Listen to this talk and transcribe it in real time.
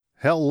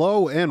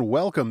Hello and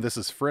welcome. This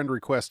is Friend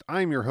Request.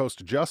 I'm your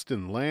host,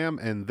 Justin Lamb,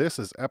 and this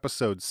is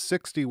episode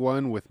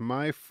 61 with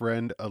my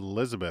friend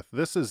Elizabeth.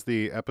 This is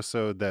the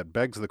episode that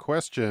begs the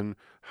question,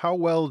 how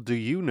well do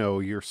you know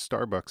your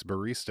Starbucks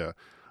barista?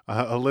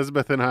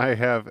 Elizabeth and I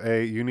have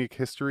a unique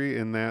history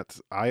in that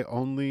I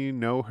only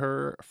know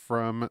her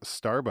from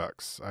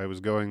Starbucks. I was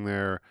going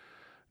there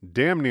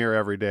damn near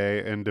every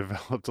day and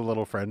developed a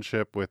little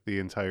friendship with the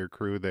entire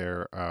crew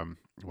there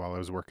while I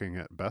was working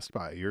at Best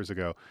Buy years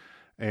ago.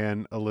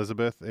 And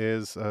Elizabeth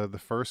is the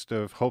first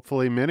of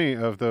hopefully many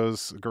of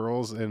those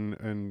girls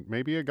and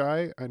maybe a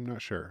guy. I'm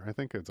not sure. I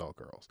think it's all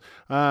girls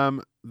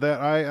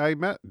that I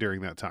met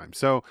during that time.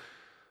 So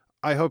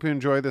I hope you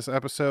enjoy this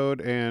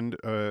episode, and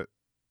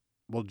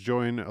we'll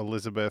join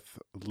Elizabeth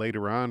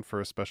later on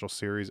for a special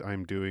series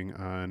I'm doing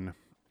on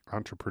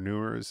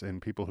entrepreneurs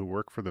and people who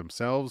work for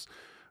themselves.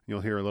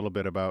 You'll hear a little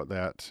bit about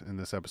that in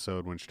this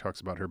episode when she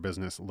talks about her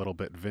business, a little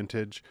bit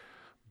vintage.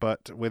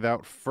 But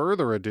without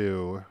further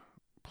ado,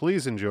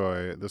 please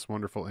enjoy this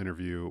wonderful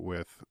interview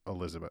with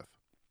Elizabeth.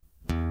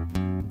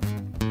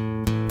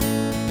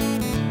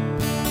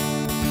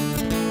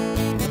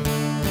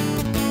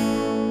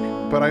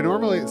 But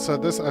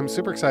I'm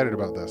super excited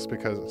about this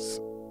because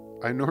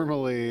I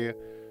normally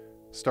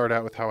start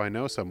out with how I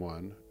know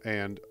someone,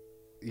 and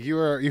you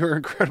are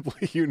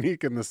incredibly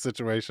unique in this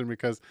situation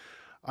because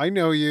I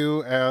know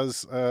you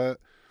as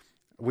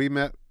we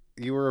met.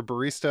 You were a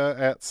barista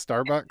at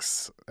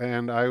Starbucks,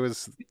 and I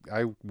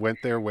went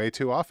there way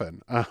too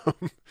often.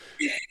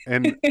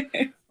 And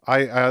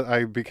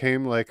I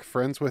became like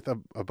friends with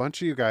a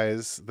bunch of you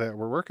guys that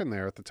were working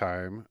there at the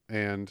time,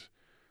 and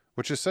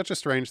which is such a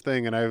strange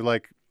thing. And I've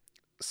like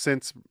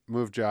since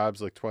moved jobs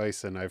like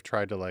twice, and I've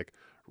tried to like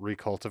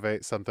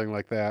recultivate something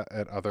like that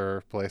at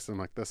other places. I'm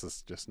like, this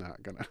is just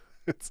not gonna.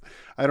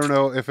 I don't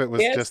know if it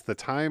was just the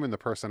time and the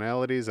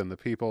personalities and the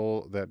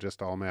people that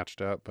just all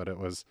matched up, but it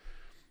was.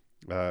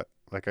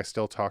 Like I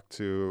still talk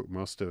to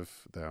most of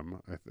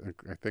them. I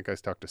think I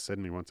talked to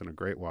Sydney once in a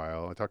great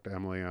while. I talked to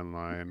Emily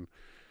online.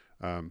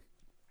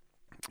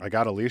 I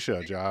got Alicia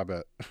a job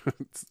at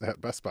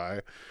Best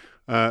Buy.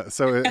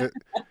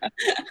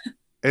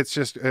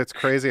 It's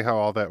crazy how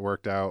all that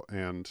worked out.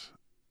 And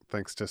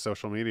thanks to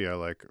social media,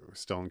 like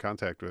still in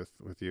contact with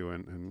you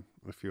and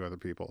a few other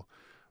people.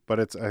 But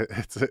it's a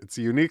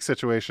unique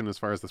situation as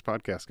far as this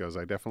podcast goes.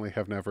 I definitely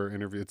have never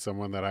interviewed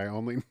someone that I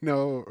only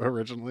know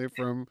originally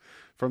from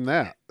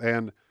that.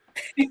 And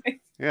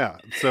yeah,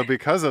 so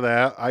because of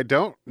that, I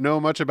don't know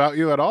much about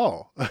you at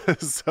all.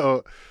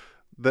 So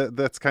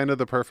that's kind of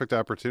the perfect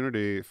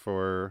opportunity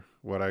for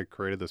what I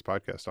created this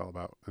podcast all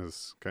about,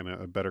 is kind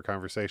of a better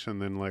conversation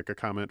than like a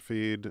comment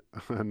feed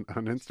on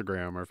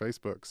Instagram or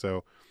Facebook.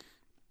 So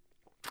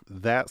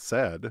that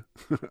said,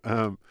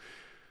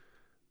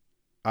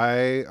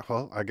 I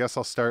guess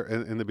I'll start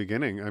in the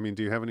beginning. I mean,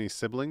 do you have any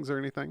siblings or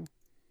anything?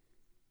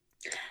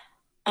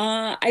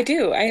 I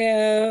do. I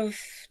have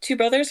two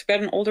brothers. I've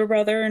got an older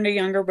brother and a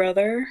younger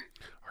brother.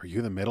 Are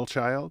you the middle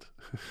child?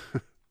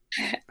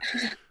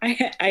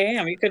 I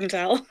am. You couldn't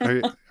tell.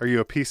 Are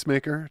you a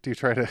peacemaker? Do you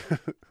try to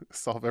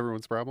solve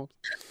everyone's problems?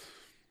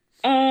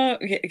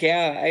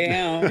 Yeah, I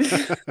am.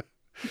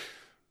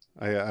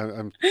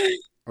 I'm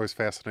always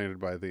fascinated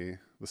by the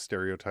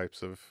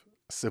stereotypes of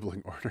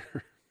sibling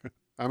order.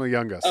 I'm a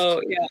youngest.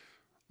 Oh, yeah.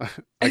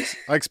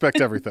 I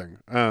expect everything.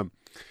 But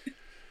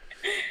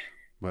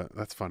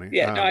that's funny.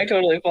 Yeah, no, I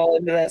totally fall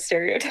into that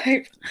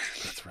stereotype.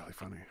 That's really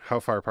funny. How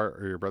far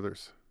apart are your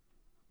brothers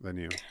than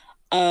you?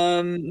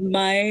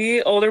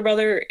 My older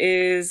brother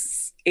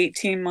is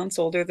 18 months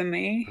older than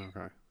me,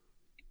 Okay.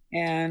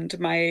 and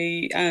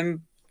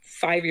I'm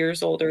 5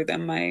 years older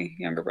than my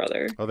younger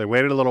brother. Oh, they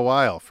waited a little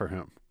while for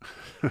him.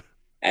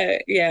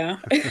 Yeah.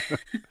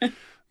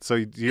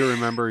 So do you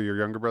remember your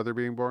younger brother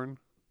being born?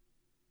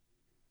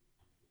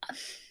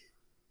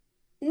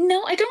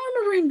 No, I don't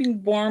remember him being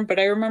born, but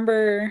I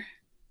remember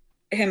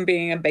him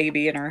being a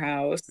baby in our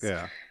house.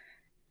 Yeah.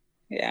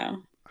 Yeah.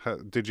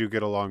 Did you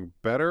get along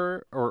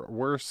better or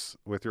worse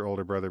with your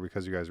older brother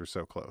because you guys were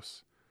so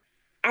close?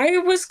 I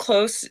was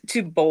close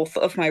to both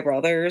of my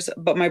brothers,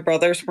 but my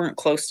brothers weren't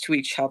close to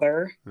each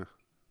other.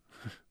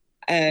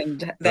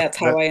 And that's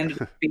how I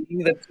ended up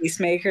being the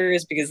peacemaker,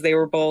 is because they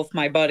were both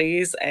my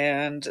buddies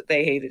and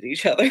they hated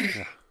each other.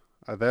 Yeah.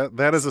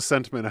 That is a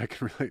sentiment I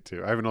can relate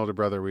to. I have an older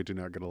brother. We do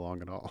not get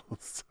along at all.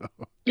 So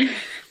yeah,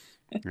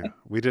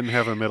 we didn't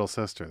have a middle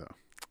sister though.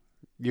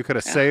 You could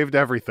have saved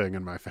everything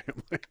in my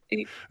family.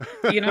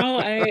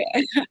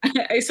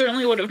 I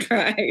certainly would have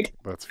tried.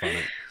 That's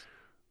funny.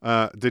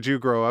 Did you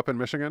grow up in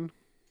Michigan?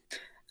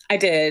 I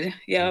did.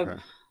 Yeah. Okay.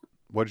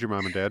 What did your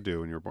mom and dad do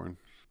when you were born?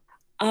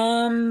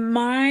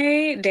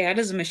 My dad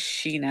is a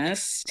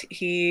machinist.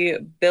 He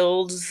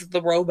builds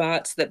the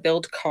robots that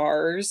build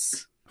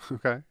cars.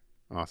 Okay.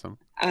 Awesome.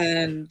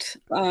 And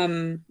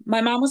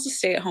my mom was a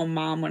stay-at-home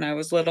mom when I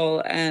was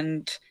little,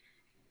 and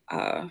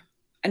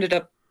ended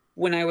up,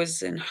 when I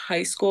was in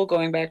high school,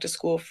 going back to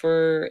school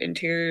for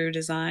interior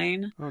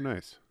design. Oh,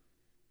 nice.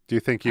 Do you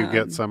think you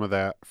get some of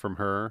that from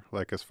her,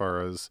 like as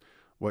far as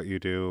what you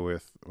do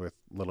with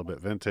Little Bit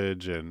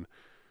Vintage and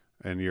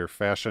your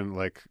fashion,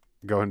 like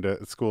going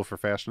to school for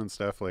fashion and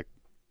stuff, like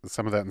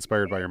some of that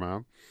inspired by your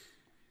mom?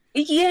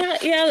 Yeah,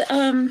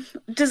 yeah.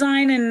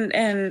 Design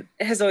and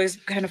has always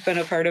kind of been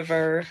a part of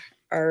our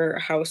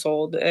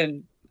household,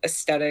 and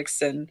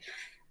aesthetics, and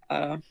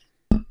uh,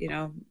 you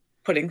know,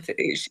 putting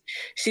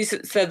she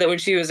said that when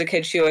she was a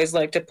kid, she always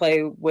liked to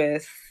play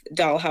with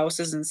doll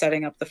houses and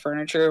setting up the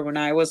furniture. When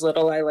I was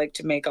little, I liked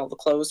to make all the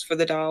clothes for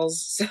the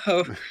dolls.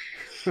 So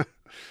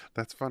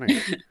That's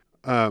funny.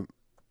 Um,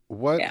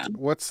 yeah.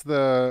 what's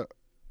the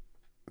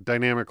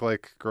dynamic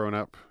like growing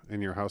up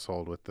in your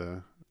household with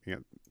the you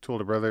know, two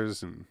older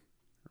brothers and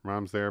your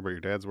mom's there, but your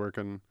dad's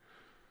working?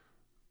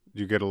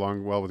 Do you get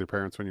along well with your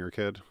parents when you were a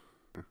kid?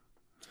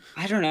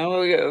 I don't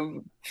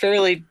know,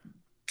 fairly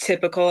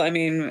typical. I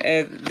mean,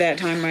 at that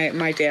time,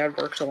 my dad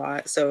worked a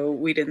lot, so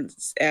we didn't,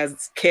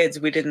 as kids,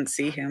 we didn't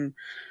see him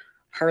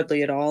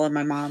hardly at all. And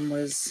my mom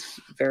was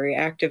very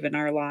active in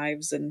our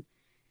lives, and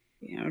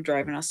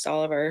driving us to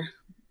all of our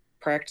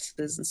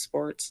practices and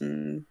sports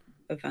and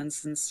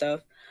events and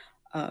stuff.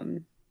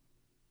 Um,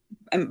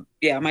 and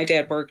yeah, my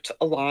dad worked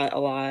a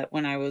lot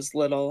when I was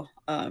little.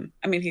 I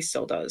mean, he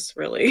still does,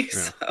 really.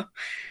 Yeah. So,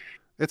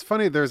 It's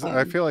funny.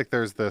 I um, feel like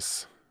there's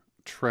this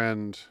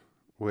trend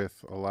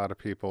with a lot of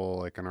people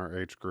like in our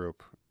age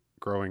group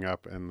growing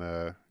up in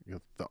the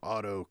the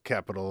auto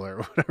capital or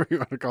whatever you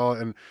want to call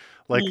it, and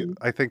like mm,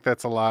 I think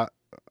that's a lot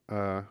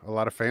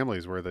of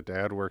families where the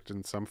dad worked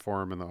in some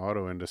form in the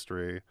auto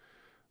industry,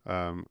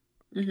 um,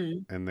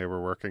 mhm. and they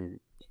were working,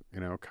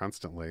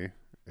 constantly.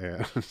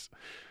 And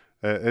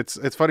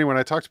it's funny when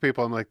I talk to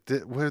people, I'm like,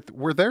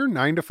 were there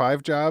 9 to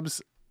 5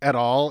 jobs at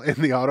all in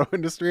the auto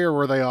industry, or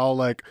were they all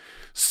like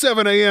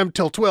 7 a.m.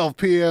 till 12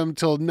 p.m.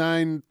 till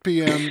 9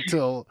 p.m.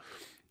 till?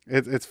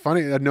 It's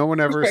funny that no one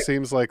ever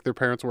seems like their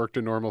parents worked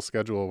a normal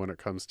schedule when it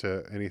comes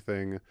to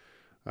anything,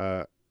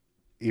 uh,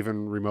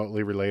 even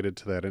remotely related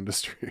to that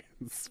industry.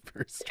 It's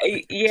very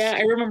strange. Yeah,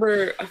 I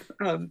remember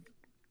um,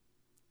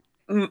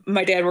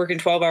 my dad working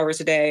 12 hours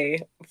a day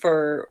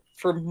for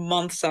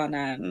months on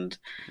end.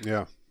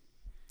 Yeah.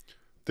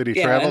 Did he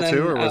Yeah, and travel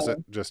too, then or was it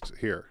just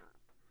here?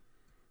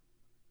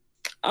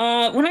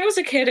 when I was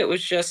a kid, it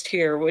was just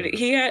here. When Okay.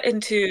 he got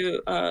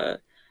into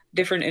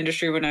different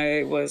industry when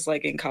I was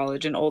like in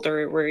college and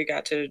older, where he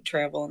got to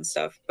travel and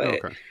stuff. But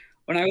Okay.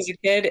 when I was a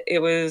kid, it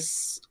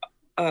was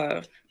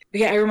uh,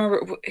 yeah. I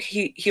remember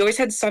he always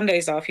had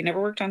Sundays off. He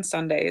never worked on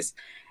Sundays,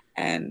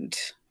 and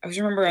I always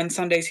remember on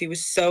Sundays he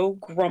was so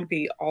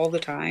grumpy all the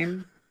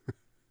time.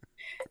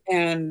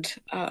 And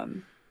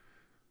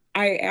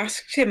I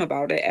asked him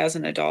about it as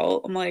an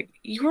adult. I'm like,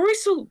 you were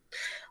always so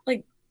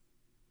like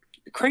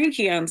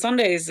cranky on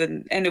Sundays,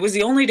 and it was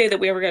the only day that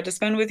we ever got to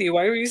spend with you.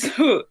 Why were you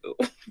so?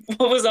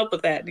 What was up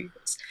with that? And he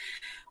goes,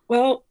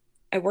 well,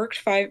 I worked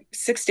 5,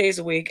 6 days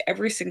a week,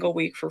 every single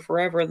week for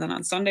forever, and then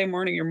on Sunday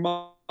morning, your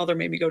mother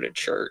made me go to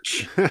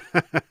church,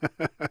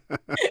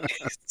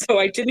 so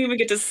I didn't even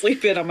get to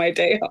sleep in on my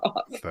day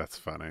off. That's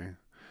funny.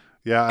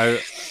 Yeah,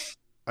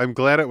 I'm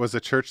glad it was a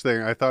church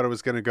thing. I thought it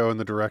was going to go in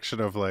the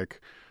direction of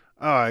like,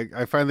 oh,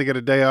 I finally get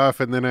a day off,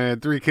 and then I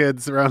had 3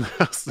 kids around the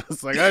house.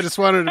 It's like I just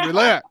wanted to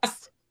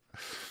relax.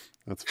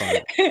 That's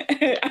funny.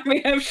 I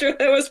mean, I'm sure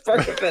that was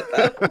part of it,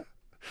 though.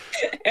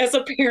 As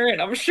a parent,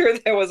 I'm sure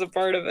that was a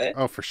part of it.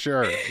 Oh, for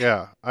sure.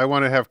 Yeah, I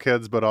want to have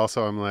kids, but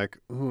also I'm like,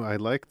 ooh, I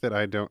like that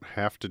I don't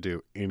have to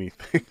do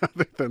anything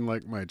other than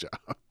like my job.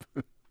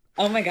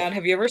 Oh my God,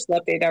 have you ever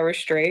slept 8 hours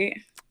straight?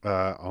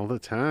 All the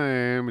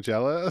time. What's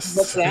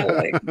Jealous. that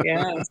like?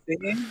 Yeah,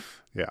 see?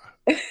 Yeah.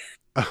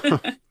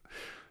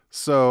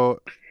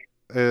 So,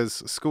 is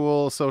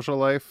school, social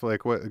life,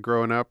 like what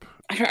growing up?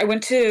 I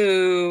went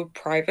to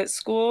private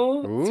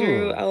school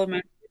through Ooh,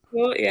 elementary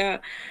school. Yeah.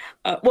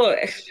 Well,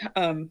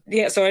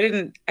 yeah. So I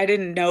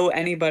didn't know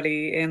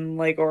anybody in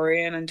Lake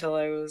Orion until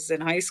I was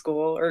in high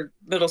school or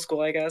middle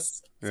school, I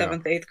guess, yeah.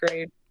 seventh, eighth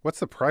grade. What's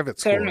the private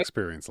So I don't school know.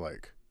 experience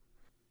like?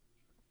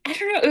 I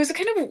don't know. It was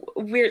kind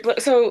of weird.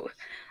 So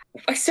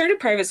I started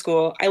private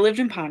school. I lived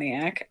in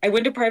Pontiac. I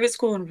went to private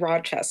school in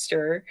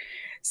Rochester.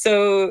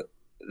 So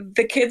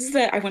the kids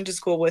that I went to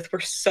school with were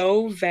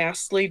so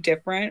vastly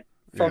different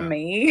from Yeah.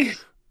 me.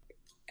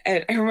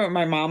 And I remember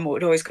my mom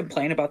would always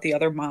complain about the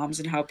other moms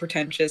and how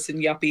pretentious and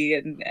yuppie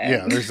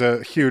Yeah, and there's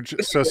a huge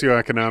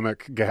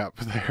socioeconomic gap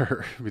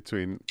there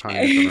between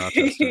Pontiac and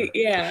Rochester, for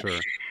yeah. sure.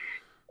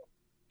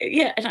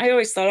 Yeah, and I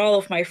always thought all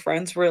of my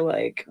friends were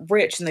like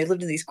rich and they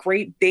lived in these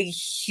great big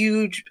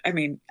huge, I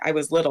mean, I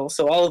was little,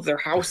 so all of their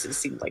houses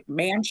seemed like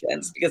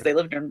mansions because they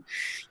lived in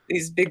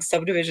these big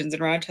subdivisions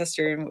in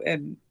Rochester,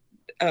 and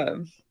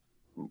um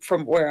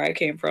from where I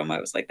came from,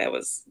 I was like that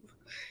was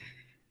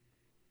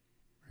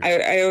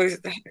I always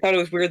thought it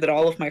was weird that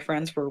all of my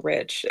friends were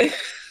rich.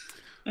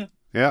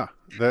 Yeah,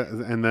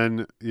 and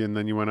then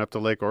you went up to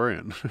Lake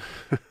Orion.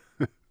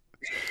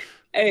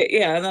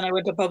 Yeah, and then I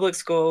went to public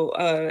school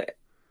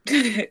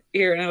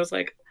here, and I was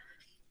like,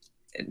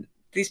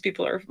 these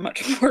people are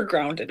much more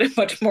grounded and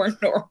much more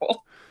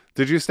normal.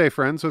 Did you stay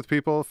friends with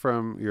people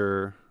from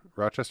your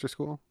Rochester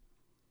school?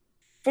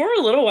 for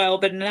a little while,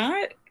 but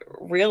not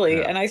really.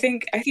 Yeah. And I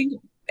think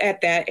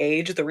at that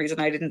age, the reason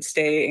I didn't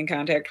stay in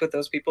contact with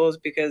those people is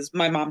because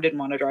my mom didn't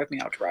want to drive me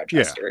out to Yeah.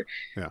 Rochester.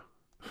 Yeah.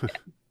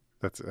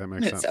 That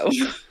makes sense. So,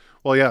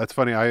 Well, yeah, it's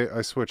funny.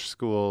 I switched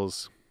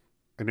schools.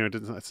 I know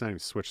it's not even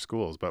switch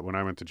schools, but when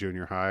I went to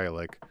junior high,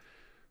 like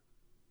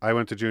I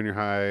went to junior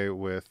high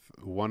with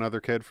one other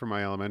kid from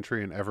my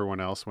elementary, and everyone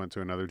else went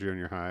to another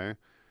junior high.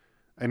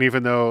 And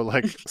even though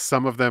like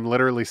some of them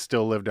literally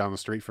still live down the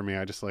street from me,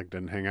 I just like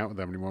didn't hang out with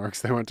them anymore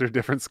because they went to a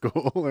different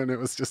school, and it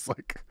was just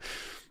like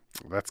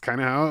that's kind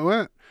of how it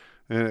went.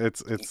 And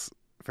it's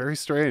very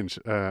strange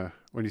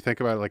when you think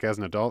about it. Like as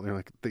an adult, you're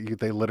like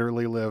they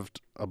literally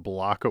lived a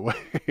block away,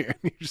 and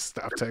you just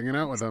stopped hanging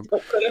out with them.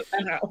 could have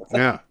been out.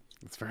 Yeah,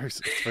 it's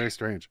very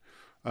strange.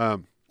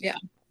 Um, Yeah.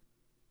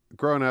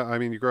 Growing up, I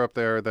mean, you grew up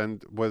there. Then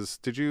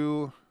did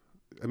you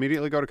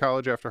immediately go to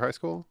college after high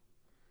school?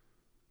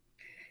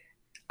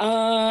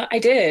 I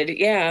did,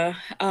 yeah.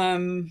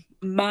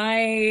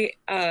 I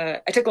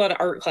took a lot of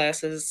art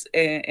classes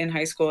in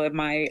high school, and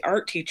my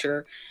art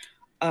teacher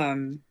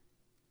um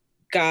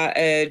got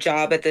a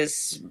job at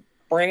this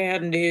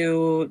brand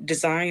new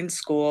design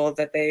school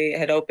that they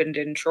had opened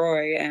in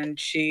Troy, and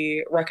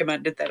she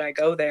recommended that I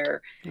go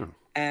there. Oh.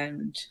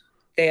 And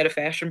they had a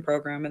fashion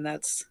program, and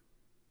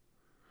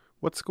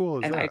What school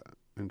is and I that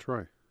in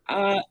Troy?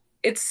 uh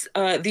it's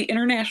the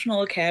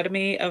International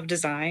Academy of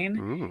Design.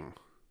 Oh,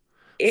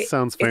 It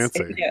sounds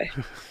fancy. yeah,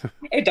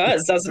 it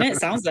does, doesn't it? It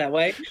sounds that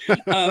way.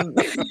 Um,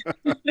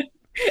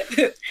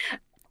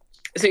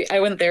 so I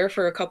went there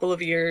for a couple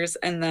of years,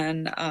 and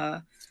then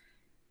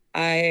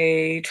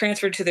I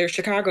transferred to their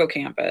Chicago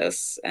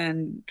campus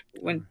and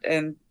went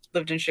and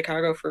lived in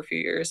Chicago for a few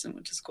years and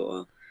went to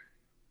school.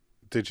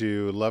 Did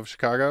you love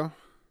Chicago?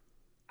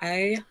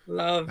 I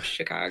love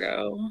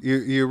Chicago.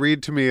 You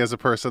read to me as a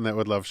person that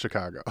would love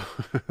Chicago.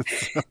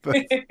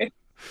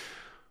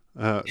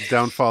 So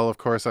downfall, of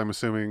course. I'm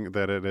assuming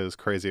that it is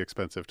crazy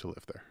expensive to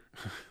live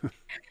there.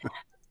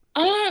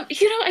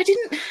 I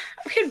didn't.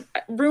 We had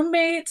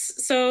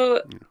roommates,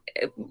 so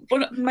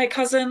my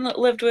cousin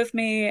lived with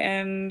me,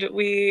 and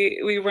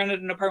we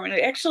rented an apartment.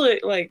 Actually,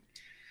 like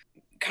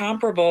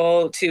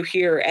comparable to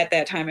here at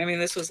that time. I mean,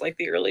 this was like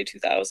the early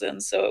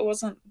 2000s, so it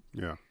wasn't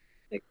Yeah.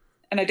 like,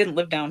 and I didn't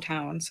live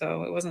downtown,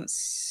 so it wasn't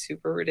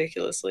super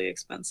ridiculously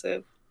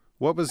expensive.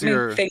 What was I mean,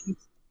 your?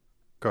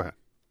 Go ahead.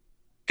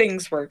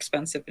 things were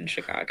expensive in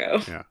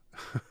Chicago. Yeah.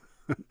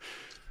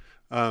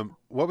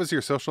 What was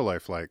your social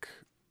life like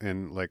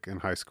in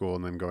high school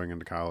and then going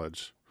into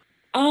college?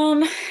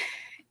 Um,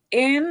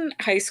 in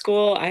high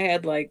school, I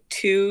had like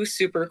two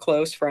super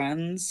close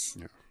friends.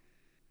 Yeah.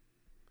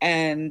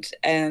 And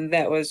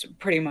that was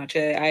pretty much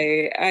it.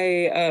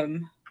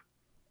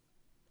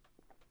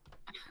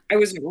 I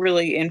was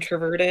really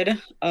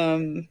introverted,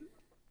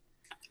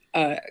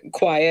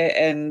 quiet,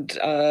 and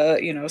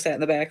sat in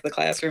the back of the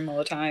classroom all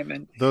the time.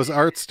 And Those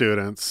art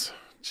students.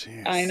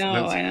 Jeez. I know.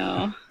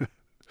 Yeah.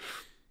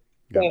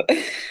 So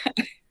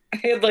I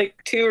had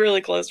like two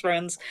really close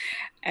friends,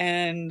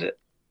 and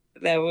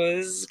that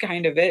was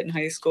kind of it in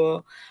high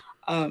school.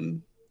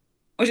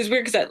 Which is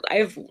weird because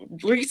I've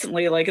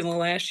recently, like in the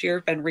last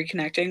year, been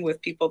reconnecting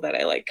with people that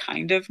I like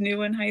kind of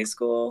knew in high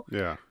school.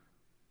 Yeah.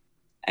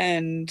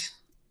 And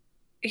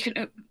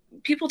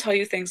people tell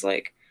you things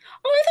like,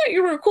 "Oh, I thought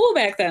you were cool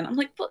back then." I'm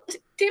like, "Well,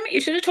 damn it,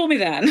 you should have told me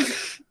then,"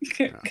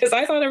 because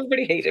I thought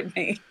everybody hated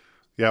me.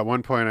 Yeah. At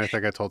one point, I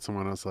think I told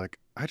someone, I was like,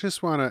 I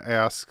just want to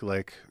ask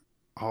like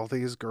all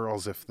these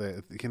girls if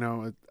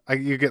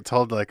you get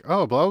told like,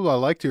 oh, blah blah, blah, I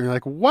liked you. And you're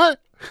like,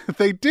 what?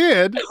 They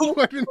did?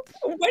 Why did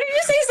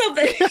you say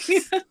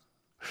something?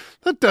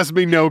 That does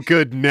me no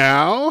good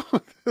now.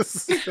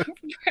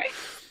 Right.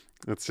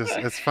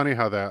 It's funny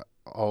how that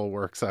all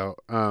works out.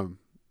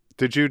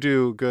 Did you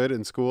do good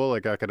in school,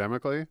 like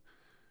academically?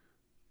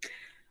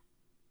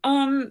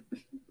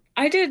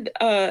 I did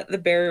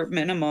the bare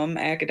minimum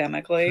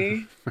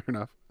academically. Fair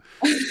enough.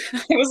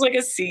 I was like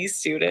a C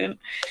student.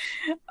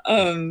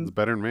 It's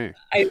better than me.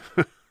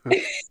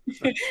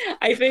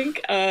 I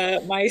think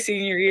my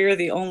senior year,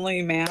 the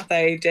only math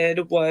I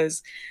did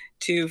was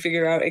to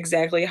figure out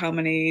exactly how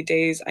many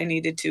days I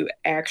needed to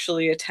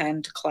actually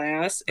attend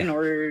class in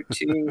order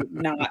to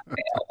not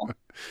fail.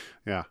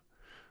 Yeah.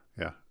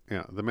 Yeah.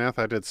 Yeah. The math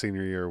I did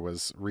senior year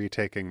was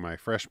retaking my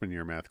freshman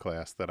year math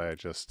class that I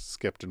just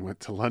skipped and went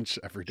to lunch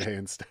every day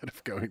instead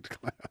of going to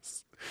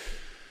class.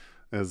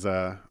 As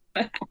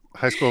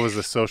high school was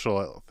a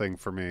social thing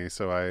for me,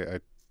 so I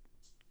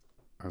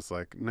was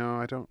like, no,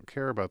 I don't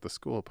care about the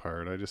school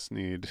part. I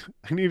need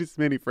as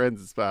many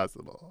friends as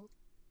possible.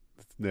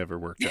 It's never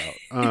worked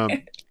out.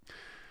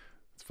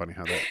 It's funny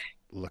how that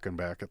looking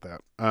back at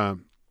that.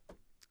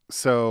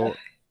 So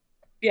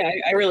Yeah,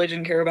 I really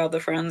didn't care about the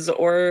friends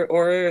or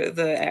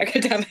the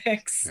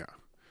academics. yeah,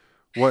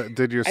 what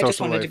did your I just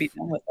wanted to be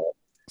done with it.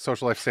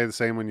 social life stay the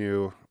same when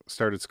you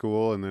started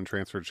school and then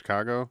transferred to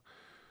Chicago,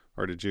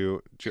 or did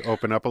you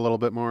open up a little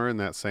bit more in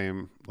that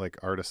same like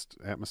artist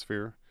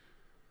atmosphere?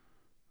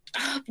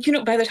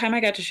 By the time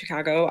I got to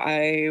Chicago,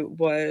 I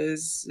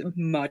was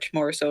much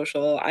more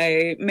social.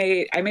 I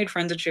made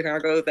friends in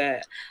Chicago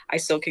that I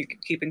still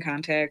keep in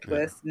contact Yeah.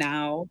 with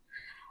now.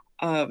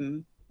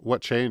 Um,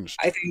 What changed?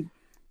 I think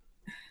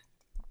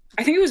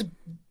it was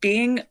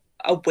being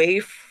away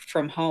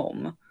from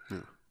home. Yeah.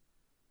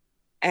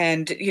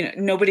 And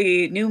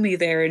nobody knew me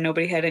there, and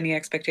nobody had any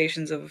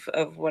expectations of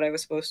what I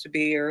was supposed to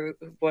be or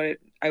what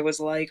I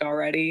was like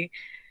already.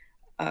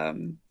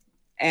 Um,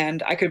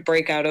 and I could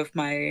break out of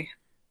my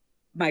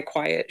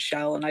quiet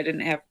shell, and I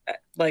didn't have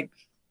like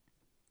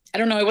I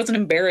don't know, I wasn't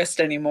embarrassed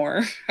anymore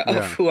of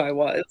Yeah. who I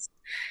was.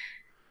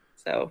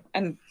 So,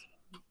 and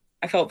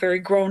I felt very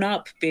grown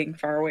up being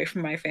far away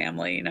from my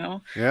family.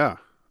 Yeah.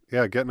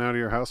 Yeah, getting out of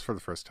your house for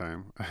the first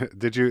time.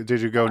 Did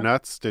you go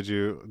nuts? Did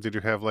you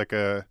have like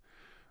a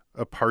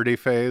party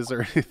phase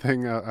or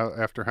anything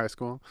after high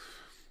school?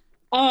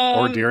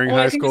 Or during Well,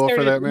 I high think it school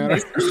for started that in high matter?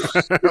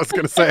 school. I was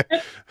going to say.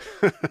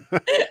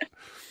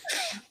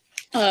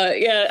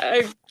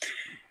 Yeah,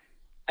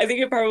 I think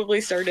it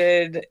probably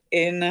started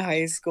in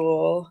high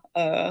school,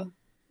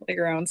 like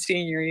around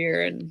senior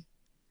year,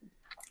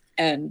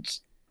 and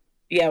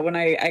yeah, when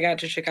I got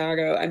to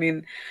Chicago, I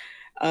mean,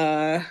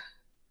 uh,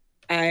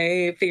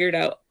 I figured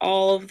out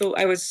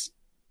I was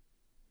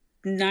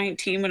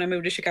 19 when I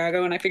moved to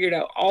Chicago, and I figured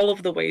out all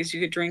of the ways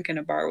you could drink in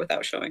a bar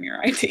without showing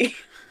your ID.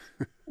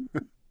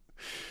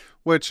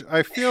 Which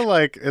I feel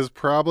like is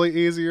probably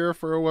easier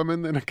for a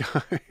woman than a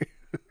guy.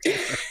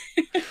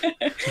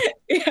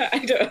 Yeah,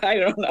 I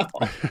don't know.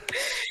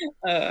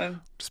 Uh,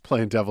 Just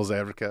playing devil's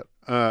advocate.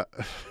 I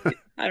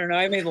don't know.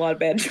 I made a lot of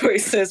bad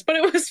choices, but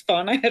it was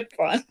fun. I had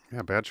fun.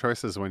 Yeah, bad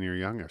choices when you're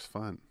young are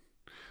fun.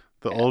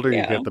 The older you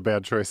Yeah. get, the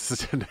bad choices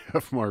tend to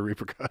have more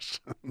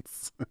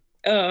repercussions.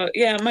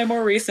 Yeah, my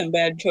more recent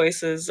bad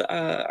choices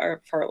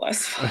are far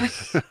less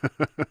fun.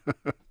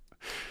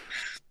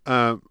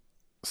 um,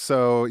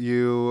 so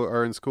you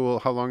are in school.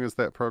 How long is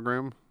that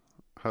program?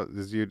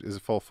 Is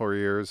it full 4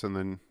 years and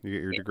then you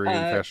get your degree in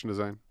Uh, fashion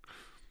design?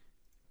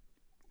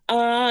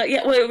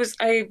 yeah, well,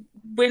 I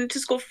went to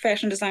school for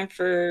fashion design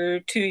for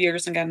 2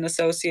 years and got an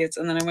associate's,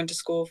 and then I went to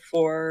school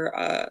for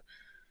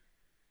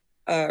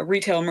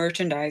retail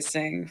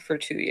merchandising for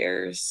 2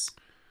 years.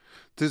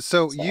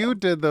 So you So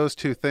did those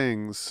two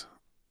things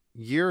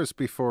years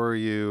before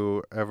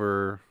you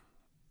ever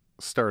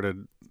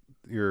started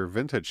your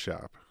vintage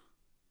shop.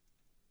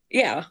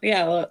 yeah,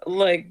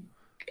 like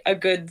a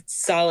good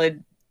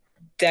solid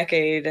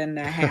decade and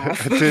a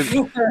half did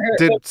before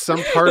did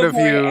some part of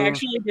before I you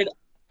actually did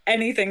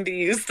anything to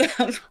use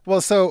them.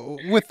 Well, so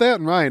with that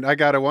in mind, I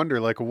gotta wonder,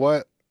 like,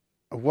 what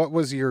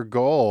was your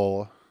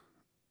goal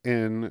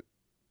in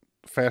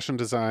fashion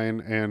design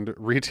and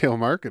retail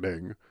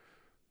marketing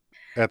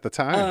at the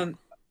time? Um,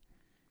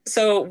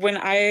 so when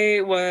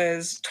I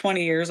was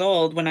 20 years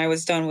old, when I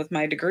was done with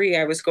my degree,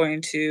 I was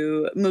going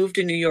to move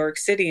to New York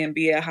City and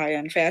be a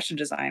high-end fashion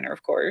designer,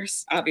 of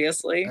course,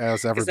 obviously,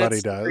 As because everybody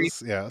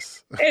does,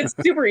 yes. it's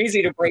super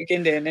easy to break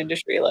into an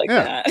industry like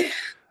Yeah. that.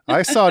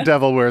 I saw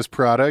Devil Wears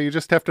Prada. You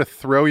just have to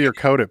throw your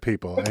coat at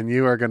people, and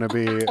you are going to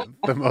be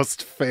the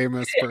most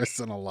famous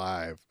person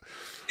alive.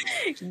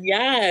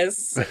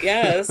 Yes,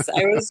 yes.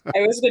 I was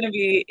going to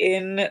be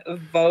in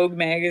Vogue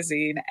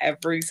magazine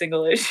every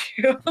single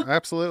issue.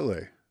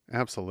 Absolutely.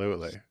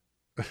 Absolutely.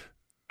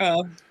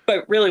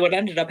 But really, what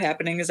ended up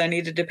happening is I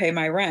needed to pay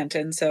my rent,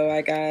 and so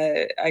I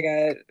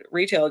got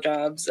retail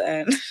jobs,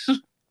 and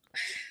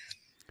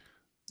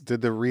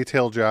Did the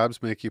retail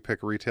jobs make you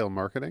pick retail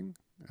marketing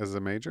as a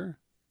major?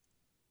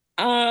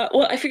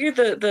 well, I figured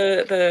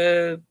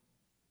that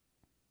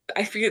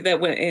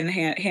went in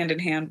hand in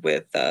hand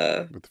with With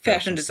the fashion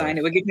fashion design.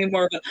 It stuff. would give me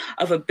more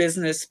of a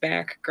business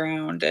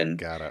background and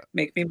Got it.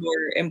 make me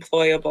more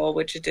employable,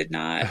 which it did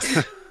not.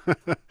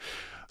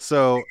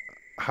 So,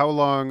 how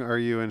long are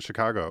you in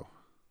Chicago?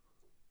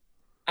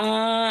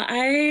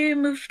 I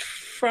moved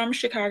from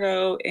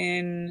Chicago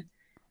in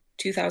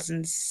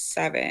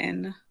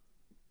 2007.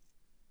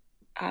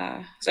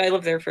 So I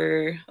lived there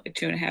for like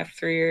 2.5,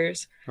 3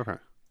 years. Okay.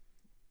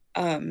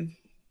 Um,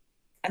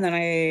 and then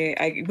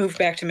I moved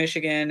back to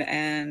Michigan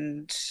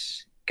and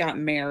got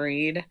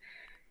married.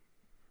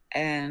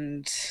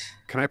 And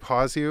Can I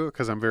pause you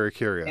because I'm very yeah,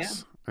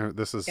 curious.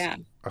 This is yeah.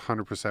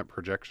 100%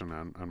 projection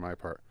on my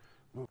part.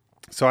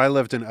 So I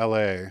lived in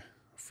LA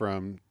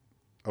from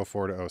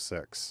 '04 to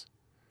 '06.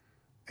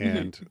 Mhm.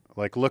 And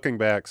like looking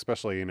back,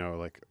 especially,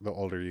 like the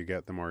older you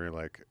get, the more you're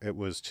like, it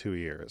was 2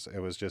 years. It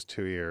was just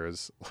 2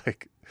 years.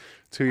 Like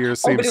 2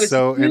 years Oh, but seems it was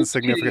so just two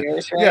insignificant.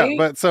 years, Yeah. right?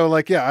 But so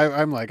like, yeah,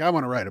 I'm like, I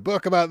want to write a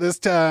book about this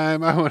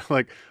time. I want to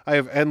like, I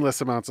have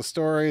endless amounts of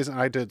stories. And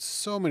I did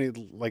so many,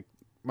 like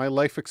my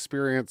life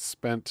experience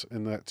spent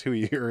in that 2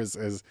 years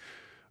is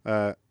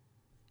uh,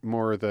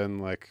 more than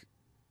like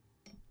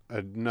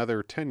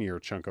another 10-year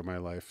chunk of my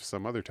life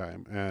some other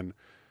time. And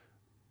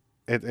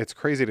it's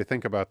crazy to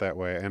think about that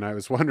way. And I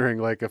was wondering,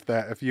 like,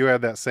 if you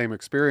had that same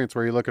experience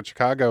where you look at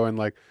Chicago and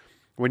like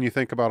when you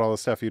think about all the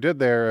stuff you did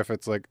there, if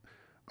it's like,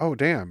 oh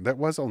damn, that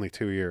was only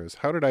 2 years.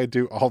 How did I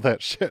do all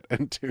that shit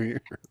in 2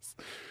 years?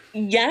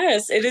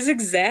 Yes, it is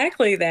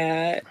exactly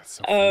that. That's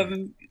so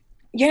funny.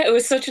 Yeah, it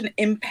was such an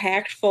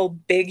impactful,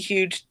 big,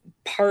 huge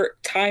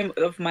part time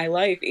of my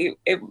life. It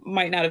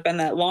might not have been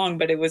that long,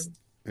 but it was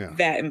Yeah.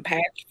 that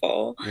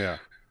impactful. Yeah.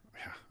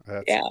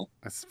 Yeah. Yeah.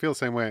 I feel the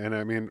same way. And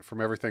I mean,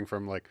 from everything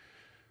from like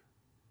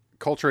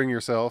culturing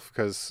yourself,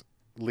 because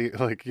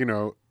like,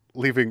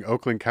 leaving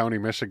Oakland County,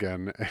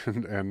 Michigan,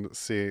 and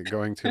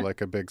going to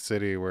like a big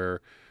city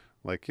where,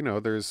 like,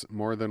 there's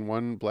more than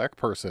one black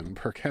person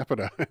per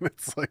capita. And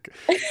it's like,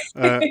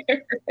 uh,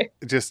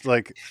 just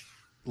like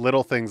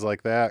little things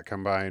like that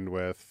combined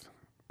with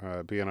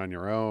being on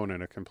your own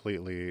in a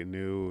completely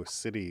new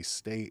city,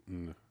 state,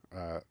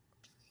 uh,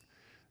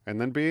 and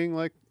then being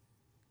like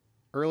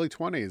early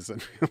 20s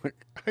and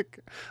like,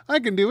 I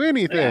can do Yeah.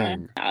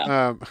 anything.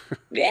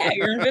 Yeah,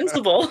 you're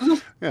invincible.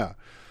 Yeah.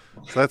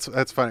 So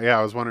that's funny. Yeah,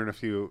 I was wondering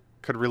if you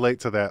could relate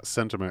to that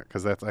sentiment,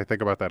 because that's I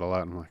think about that a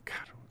lot. And I'm like,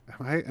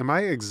 God, am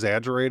I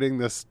exaggerating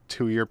this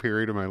 2 year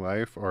period of my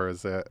life, or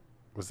was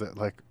that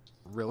like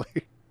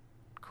really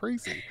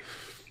crazy?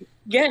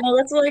 Yeah, no,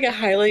 that's like a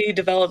highly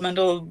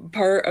developmental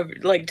part of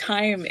like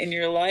time in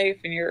your life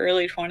in your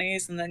early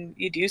 20s, and then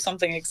you do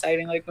something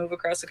exciting like move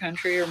across the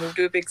country or move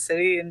to a big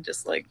city and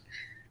just like,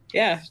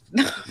 yeah.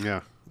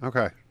 Yeah.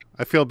 Okay.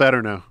 I feel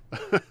better now.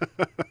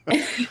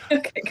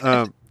 Okay, good.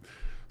 um,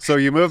 so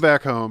you move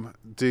back home.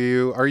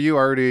 Are you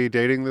already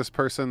dating this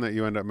person that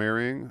you end up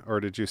marrying, or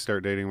did you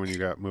start dating when you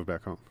got moved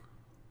back home?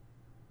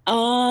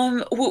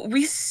 Well,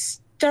 we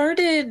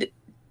started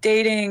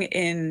dating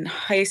in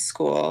high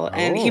school,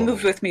 and he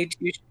moved Oh, with me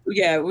to,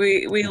 yeah,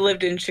 we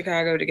lived in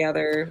Chicago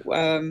together.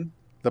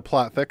 the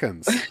plot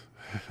thickens.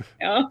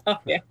 Oh,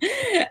 yeah.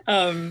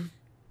 And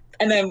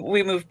then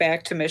we moved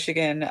back to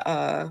Michigan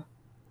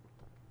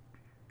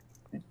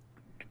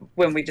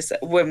when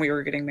we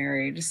were getting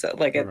married. So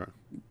like Okay,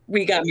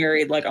 we got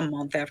married like a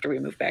month after we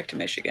moved back to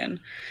Michigan,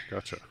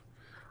 gotcha.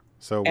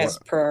 So as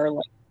what? per our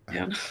like,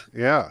 yeah.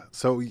 Yeah.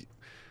 So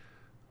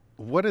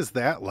what is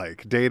that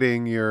like,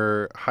 dating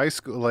your high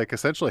school, like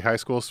essentially high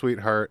school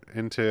sweetheart,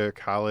 into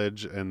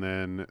college, and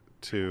then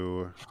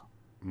to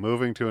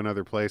moving to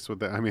another place with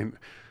that? I mean,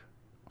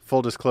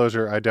 full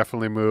disclosure, I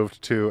definitely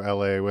moved to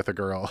LA with a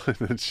girl, and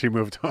then she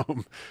moved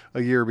home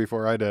a year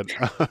before I did.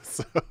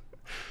 So,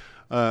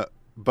 uh,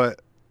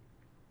 but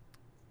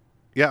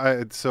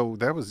yeah, so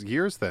that was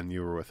years then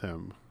you were with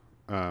him,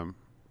 um,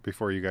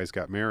 before you guys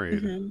got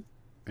married, Hmm.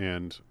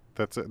 and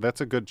that's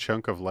a good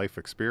chunk of life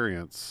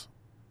experience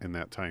in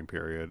that time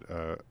period.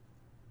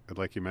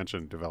 Like you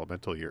mentioned,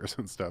 developmental years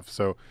and stuff.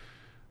 So,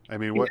 I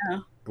mean, Yeah.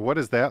 what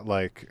is that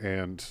like?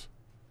 And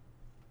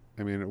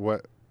I mean,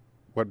 what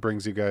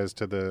brings you guys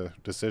to the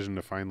decision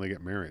to finally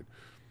get married?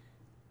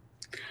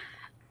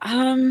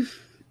 Um,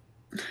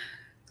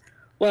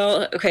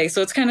 well, okay,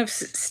 so it's kind of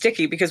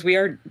sticky because we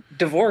are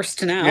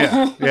divorced Yeah,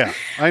 now. yeah.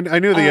 I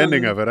knew the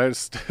ending um, of it. I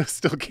was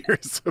still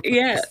curious about the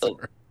yeah,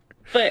 story.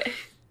 but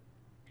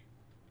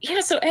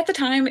yeah, so at the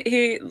time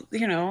he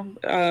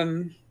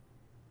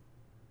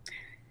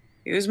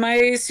was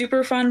my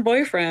super fun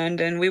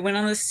boyfriend, and we went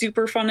on this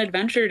super fun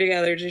adventure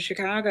together to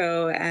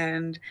Chicago,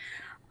 and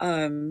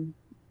um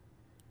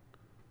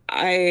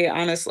I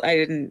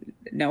didn't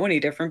know any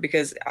different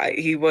because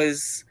he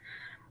was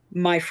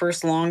my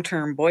first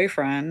long-term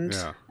boyfriend.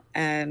 Yeah.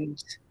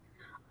 And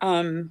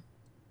um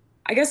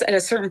I guess at a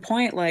certain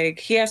point, like,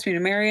 he asked me to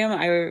marry him.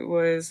 I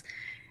was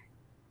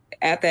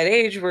at that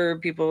age where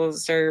people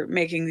start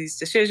making these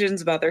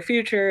decisions about their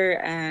future.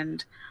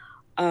 And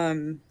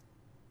um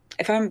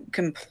if I'm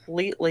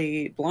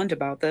completely blunt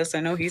about this, I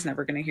know he's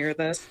never going to hear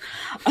this.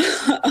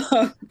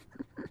 Um,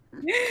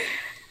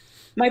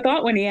 my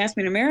thought when he asked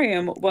me to marry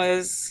him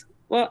was,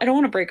 well, I don't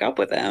want to break up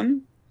with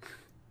him.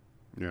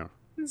 Yeah.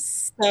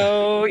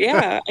 So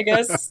yeah, I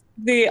guess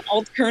the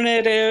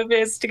alternative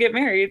is to get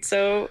married.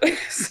 So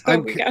so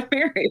I'm. we got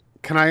married.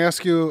 Can I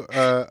ask you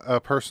a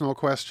personal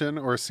question,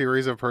 or a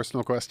series of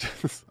personal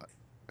questions?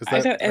 Is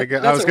I that don't. I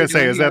That's was what we're going to say,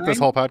 doing is here, that this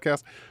right? whole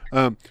podcast?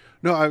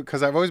 No,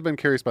 because I've always been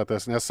curious about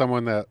this, and as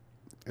someone that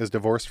is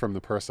divorced from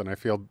the person, I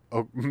feel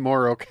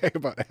more okay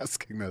about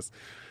asking this.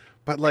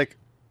 But like,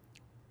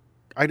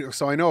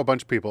 so I know a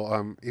bunch of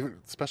people, even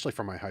especially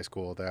from my high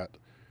school, that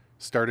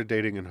started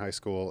dating in high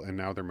school and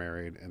now they're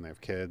married and they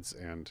have kids.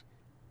 And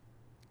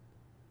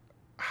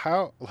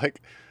how,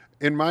 like,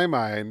 in my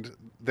mind,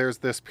 there's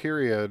this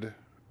period,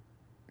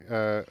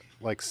 uh,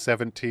 like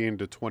 17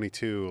 to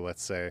 22,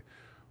 let's say,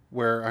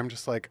 where I'm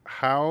just like,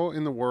 how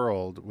in the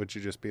world would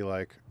you just be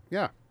like,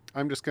 yeah,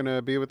 I'm just going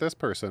to be with this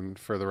person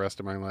for the rest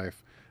of my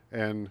life,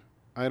 and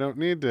I don't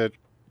need to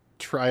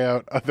try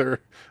out other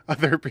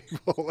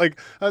people. Like,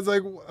 I was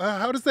like,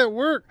 how does that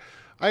work?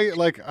 I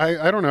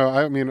don't know.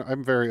 I mean,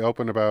 I'm very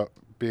open about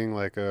being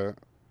like a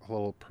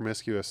little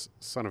promiscuous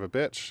son of a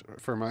bitch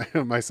for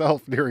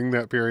myself during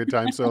that period of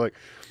time. So like,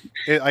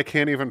 I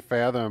can't even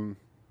fathom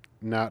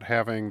not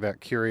having that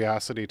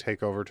curiosity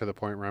take over to the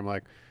point where I'm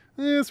like,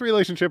 this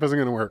relationship isn't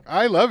going to work.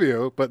 I love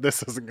you, but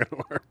this isn't going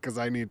to work because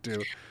I need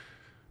to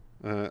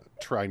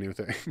try new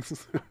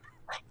things.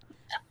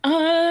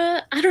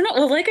 I don't know.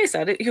 Well, like I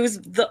said, he was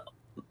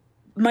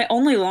my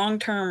only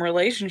long-term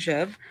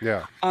relationship,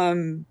 Yeah.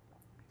 um,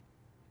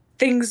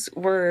 things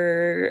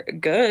were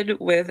good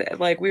with,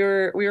 like, we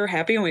were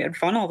happy and we had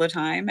fun all the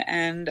time,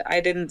 and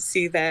I didn't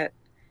see that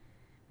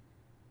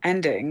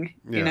ending,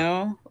 you Yeah.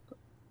 know?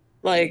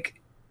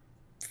 Like,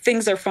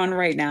 things are fun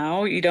right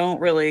now. You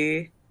don't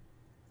really,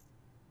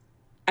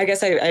 I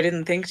guess I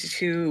didn't think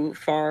too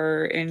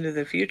far into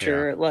the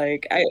Yeah. future.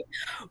 Like,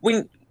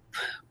 when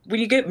when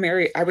you get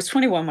married, I was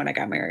 21 when I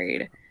got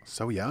married.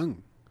 So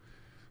young.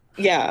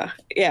 Yeah,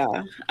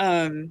 yeah.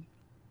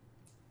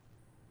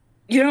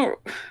 You don't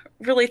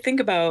really think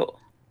about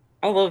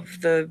all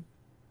of the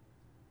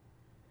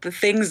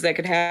things that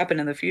could happen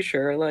in the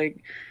future.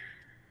 Like,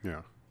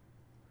 Yeah.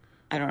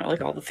 I don't know,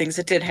 like all the things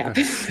that did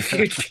happen in the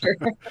future.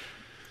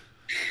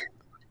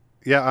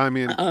 Yeah. I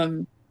mean,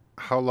 Um,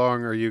 how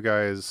long are you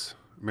guys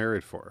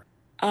married for?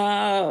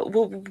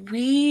 well,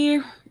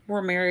 we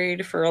were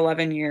married for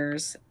 11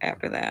 years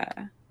after that,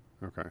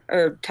 Okay.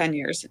 or 10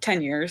 years,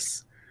 10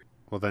 years.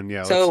 Well, then,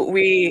 yeah, let's. So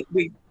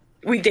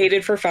we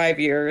dated for 5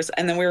 years,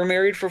 and then we were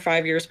married for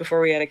 5 years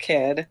before we had a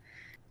kid,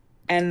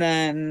 and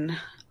then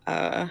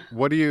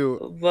What do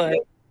you. but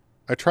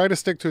I try to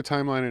stick to a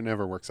timeline, it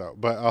never works out,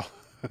 but I'll.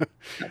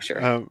 no,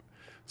 sure. um,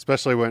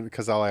 especially when,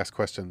 because I'll ask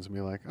questions and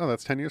be like, oh,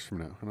 that's 10 years from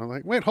now. And I'm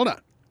like, wait, hold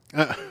on.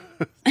 Uh,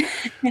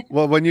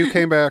 well, when you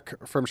came back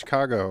from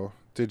Chicago,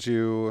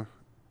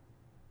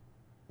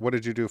 what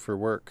did you do for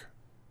work?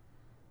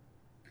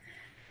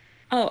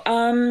 Oh,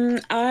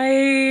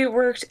 I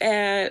worked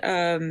at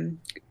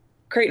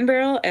Crate and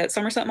Barrel at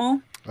Somerset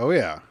Mall. Oh,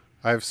 yeah.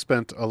 I've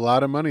spent a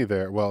lot of money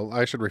there. Well,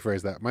 I should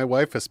rephrase that. My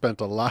wife has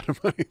spent a lot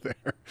of money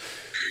there.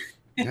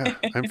 Yeah,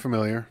 I'm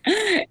familiar.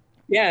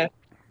 Yeah,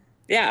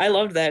 yeah, I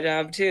loved that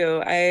job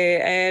too. I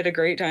had a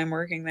great time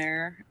working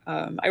there.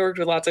 I worked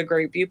with lots of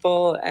great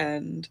people,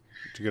 and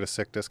Did you get a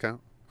sick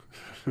discount?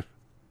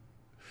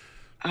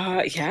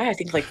 yeah, I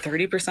think like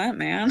 30%,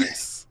 man.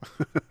 Nice.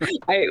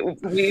 I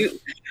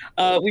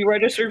we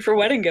registered for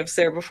wedding gifts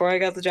there before I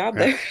got the job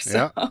Yeah, there.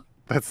 So yeah.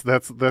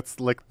 That's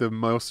like the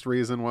most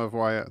reason of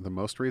why the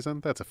most reason,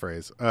 that's a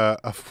phrase,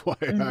 of why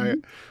I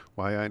mhm.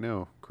 why I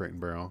know Crate and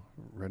Barrel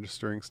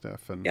registering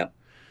stuff, and Yep.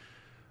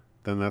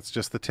 then that's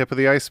just the tip of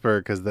the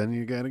iceberg, because then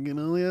you got to get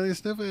all the other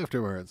stuff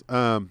afterwards.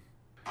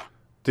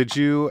 Did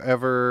you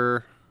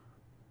ever,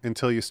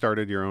 until you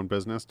started your own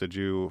business, did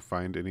you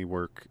find any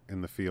work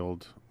in the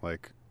field,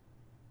 like,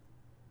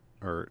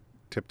 or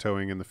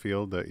tiptoeing in the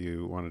field that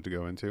you wanted to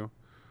go into?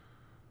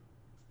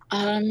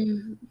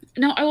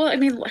 No, well, I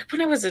mean, like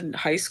when I was in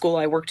high school,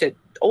 I worked at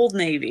Old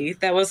Navy.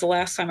 That was the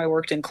last time I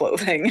worked in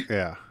clothing.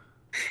 Yeah.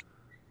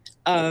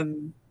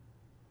 Um,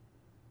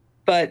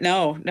 but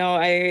no,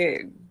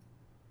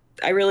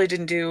 I really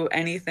didn't do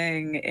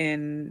anything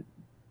in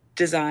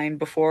design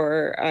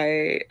before.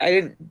 I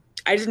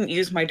didn't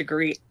use my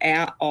degree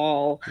at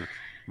all,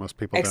 Most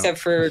people don't. except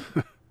for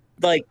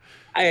like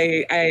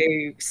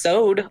I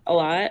sewed a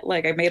lot.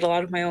 Like I made a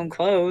lot of my own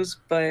clothes,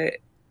 but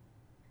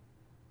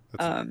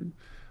That's um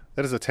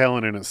that is a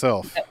talent in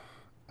itself.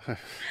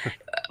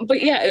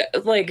 but yeah,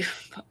 like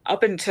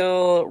up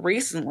until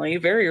recently,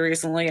 very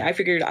recently, I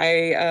figured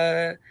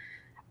I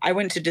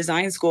went to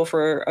design school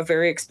for a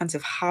very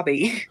expensive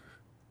hobby.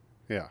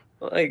 Yeah,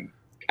 Like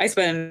I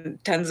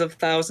spent tens of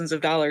thousands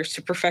of dollars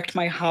to perfect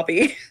my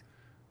hobby.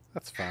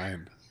 that's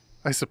fine.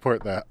 I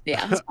support that.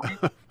 Yeah, it's fine.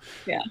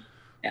 Yeah,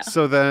 yeah.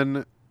 So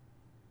then,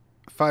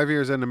 5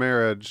 years into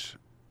marriage,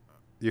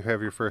 you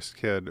have your first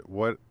kid.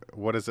 What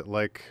is it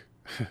like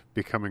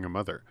becoming a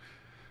mother?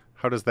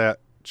 How does that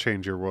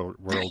change your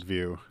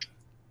worldview?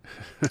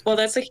 Well,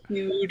 that's a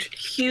huge,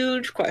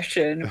 huge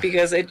question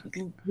because it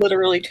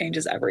literally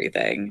changes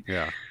everything.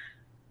 Yeah,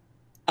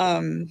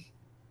 Um,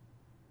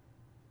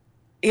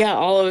 yeah,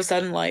 all of a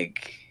sudden,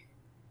 like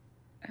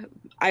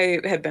I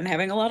had been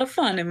having a lot of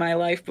fun in my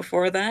life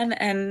before then,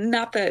 and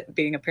not that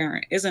being a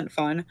parent isn't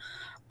fun,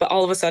 but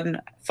all of a sudden,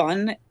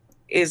 fun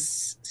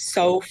is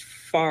so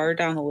far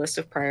down the list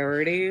of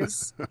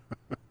priorities.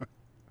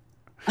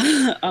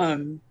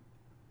 um,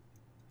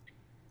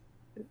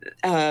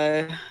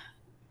 uh,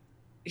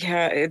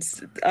 yeah,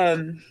 it's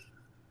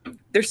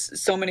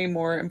there's so many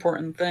more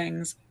important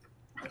things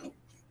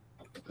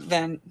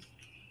than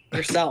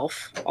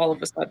yourself all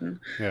of a sudden.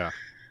 yeah,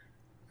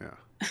 yeah.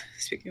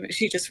 Speaking of it,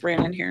 she just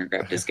ran in here and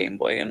grabbed his Game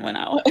Boy and went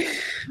out.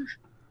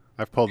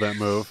 I've pulled that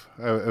move.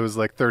 It was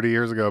like 30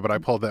 years ago, but I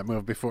pulled that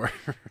move before.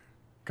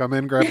 Come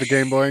in, grab the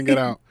Game Boy, and get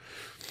out.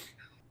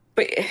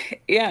 But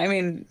yeah, I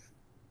mean,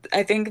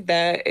 I think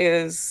that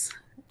is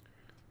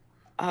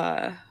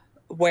uh,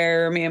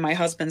 where me and my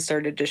husband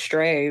started to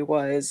stray.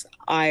 Was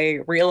I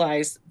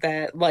realized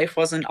that life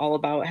wasn't all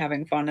about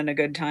having fun and a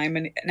good time,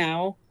 and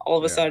now all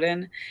of a Yeah,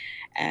 sudden,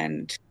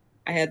 and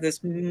I had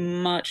this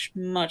much,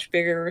 much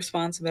bigger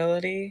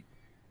responsibility,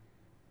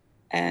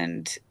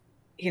 and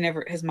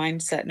his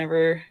mindset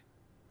never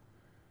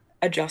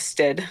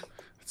adjusted.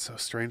 it's so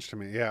strange to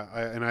me. Yeah,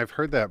 and I've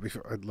heard that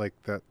before, like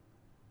that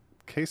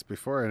case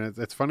before, and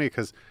it's funny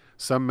because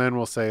some men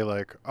will say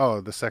like,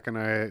 "Oh, the second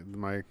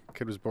my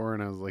kid was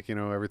born, I was like,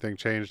 everything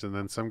changed." And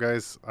then some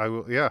guys,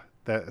 yeah,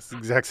 that's the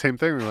exact same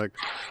thing. They're like,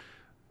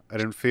 I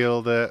didn't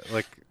feel that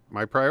like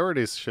my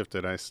priorities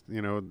shifted.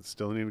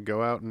 Still need to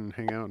go out and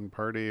hang out and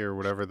party or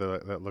whatever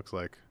that looks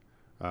like.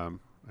 I'm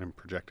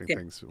projecting Yeah.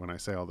 things when I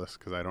say all this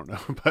because I don't know,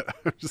 but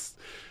I'm just,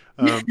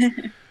 um,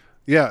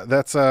 yeah,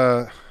 that's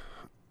so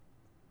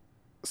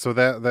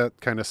that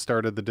kind of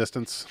started the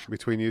distance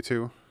between you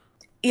two.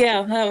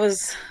 Yeah, that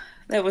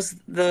was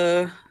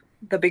the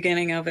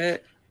beginning of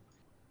it.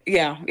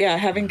 Yeah, yeah,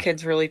 having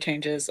kids really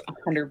changes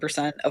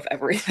 100% of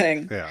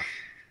everything Yeah,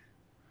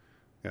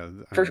 yeah.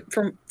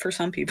 for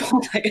some people,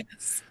 I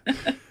guess.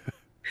 I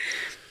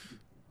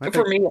For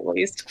think me at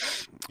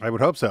least. I would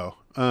hope so.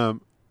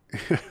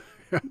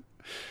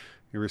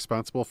 You're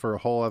responsible for a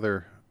whole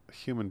other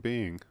human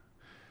being.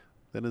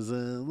 That is a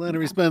lot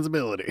of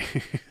responsibility.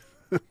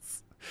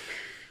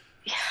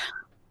 Yeah.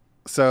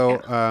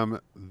 So, Yeah.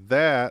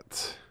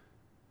 that.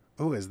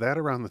 Oh, is that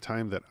around the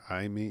time that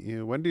I meet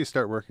you? When do you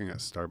start working at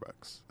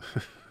Starbucks?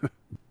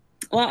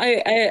 Well,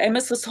 I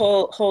missed this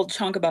whole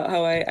chunk about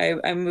how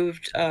I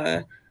moved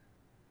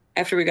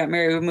after we got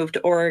married, we moved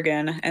to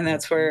Oregon, and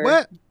that's where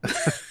What?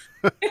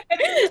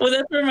 well,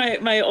 that's where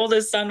my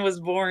oldest son was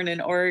born, in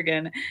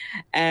Oregon.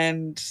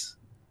 And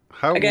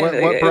How? again,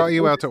 What brought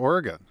you out to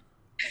Oregon?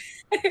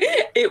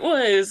 it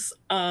was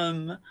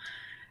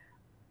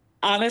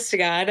honest to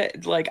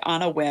God, like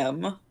on a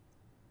whim.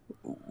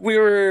 We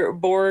were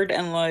bored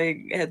and like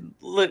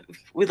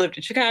we lived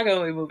in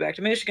Chicago, we moved back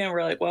to Michigan.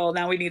 We're like, well,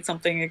 now we need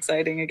something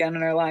exciting again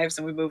in our lives,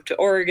 and we moved to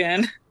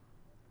Oregon.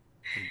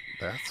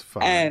 That's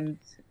fun. and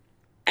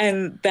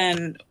and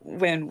then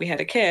when we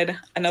had a kid,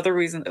 another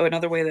way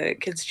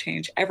that kids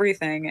change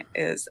everything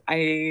is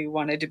I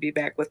wanted to be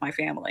back with my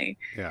family.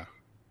 Yeah.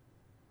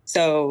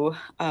 So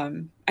I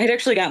had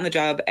actually gotten the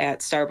job at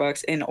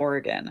Starbucks in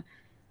Oregon,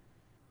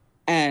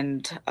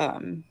 and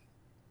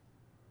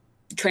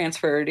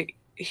transferred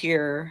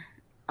here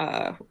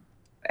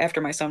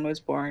after my son was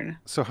born.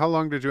 So, how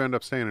long did you end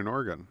up staying in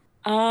Oregon?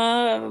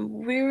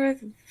 We were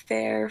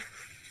there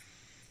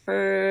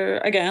for,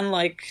 again,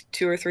 like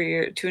 2 or 3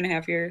 years,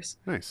 2.5 years.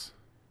 Nice.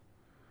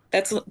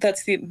 That's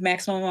the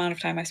maximum amount of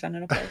time I spend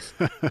in a place,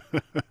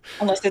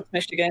 unless it's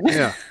Michigan.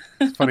 Yeah.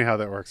 It's funny how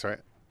that works, right?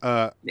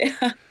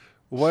 Yeah.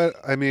 What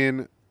I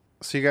mean,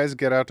 so you guys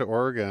get out to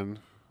Oregon.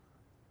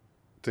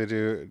 Did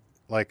you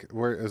like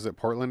where is it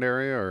Portland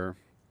area or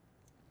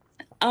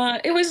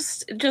It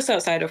was just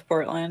outside of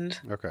Portland.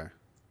 okay?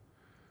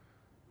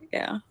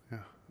 Yeah. Yeah.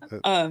 Uh,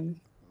 Um,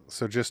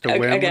 so just a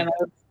whim. Again,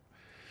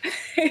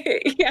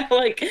 yeah,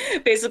 like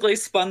basically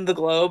spun the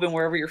globe, and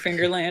wherever your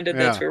finger landed,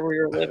 that's Yeah. where we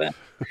were living.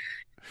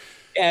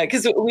 Yeah,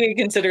 because we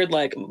considered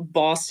like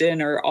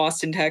Boston or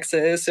Austin,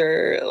 Texas,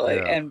 or like,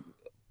 Yeah. and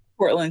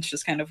Portland's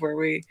just kind of where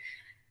we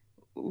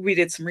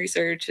did some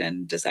research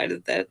and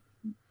decided that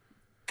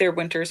their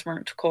winters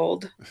weren't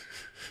cold.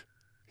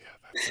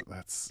 Yeah,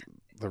 that's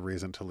the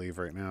reason to leave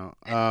right now.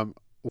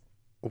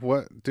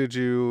 What did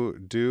you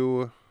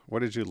do? What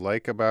did you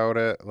like about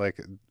it? Like,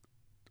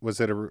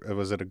 was it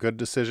a good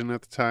decision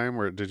at the time,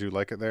 or did you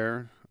like it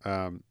there?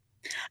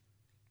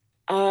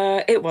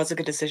 It was a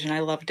good decision. I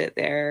loved it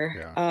there.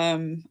 Yeah.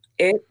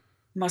 It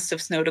must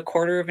have snowed a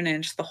quarter of an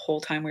inch the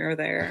whole time we were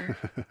there.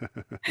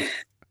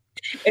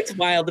 It's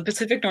wild. The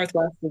Pacific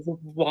Northwest is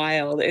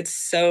wild. It's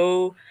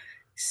so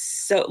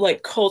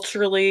like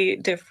culturally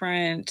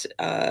different,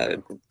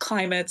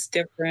 climate's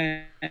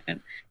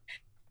different.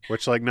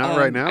 Which, like, not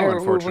right I now, remember when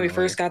we unfortunately.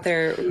 first got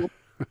there.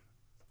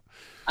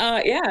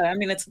 Yeah, I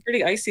mean it's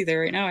pretty icy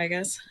there right now, I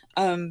guess.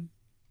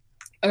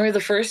 Or the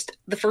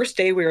first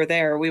day we were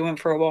there, we went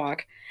for a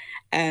walk,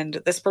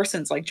 and this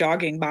person's like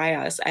jogging by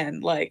us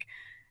and like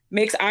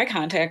makes eye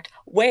contact,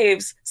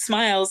 waves,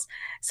 smiles,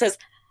 says,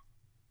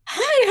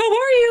 "Hi, how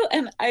are you?"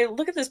 And I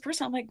look at this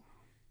person, I'm like,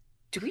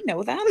 do we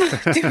know them?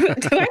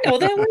 Do I know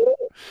them?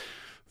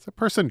 Is that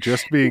person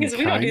just being Because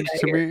we don't do kind that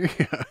to here.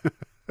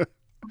 me?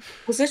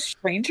 Was this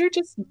stranger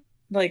just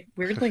like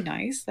weirdly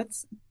nice?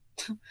 That's,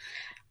 That's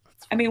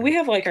I mean, funny. we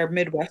have like our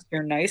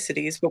Midwestern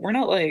niceties, but we're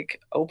not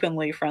like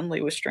openly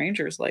friendly with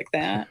strangers like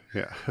that.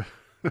 Yeah.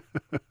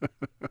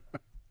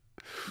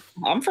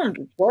 I'm from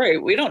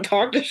Detroit. We don't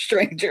talk to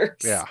strangers.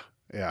 Yeah.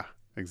 Yeah.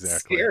 It's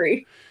Exactly.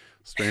 scary.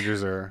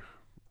 Strangers are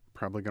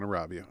probably going to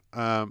rob you.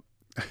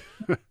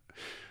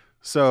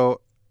 So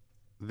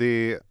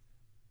the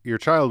your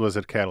child was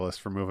a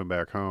catalyst for moving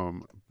back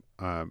home.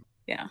 Um,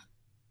 Yeah.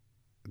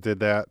 did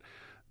that?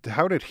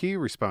 How did he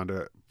respond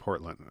to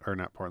Portland or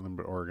not Portland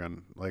but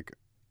Oregon? Like,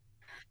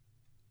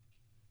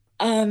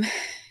 Um,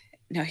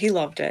 no, he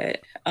loved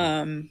it.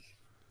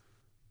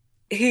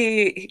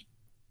 He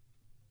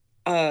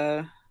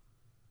uh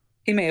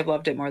he may have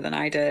loved it more than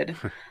I did.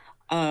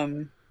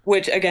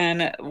 Which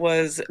again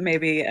was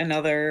maybe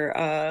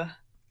another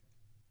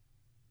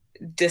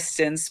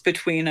distance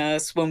between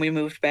us when we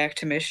moved back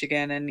to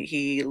Michigan, and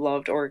he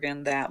loved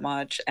Oregon that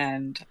much,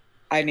 and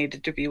I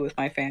needed to be with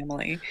my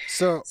family.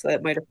 so So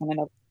that might have been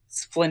a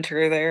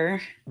splinter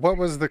there. what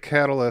was the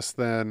catalyst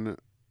then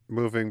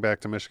moving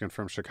back to Michigan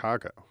from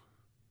Chicago?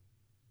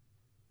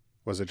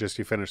 Was it just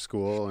you finished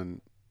school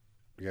and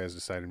you guys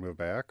decided to move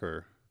back,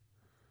 or?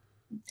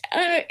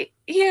 Uh,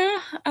 yeah.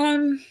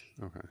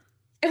 Okay.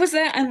 It was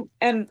that,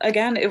 and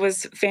again, it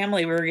was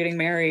family. We were getting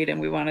married, and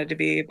we wanted to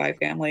be by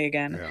family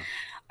again. Yeah.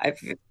 I've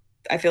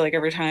I feel like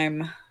every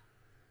time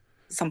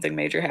something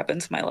major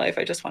happens in my life,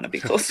 I just want to be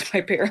close to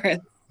my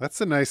parents. That's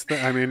a nice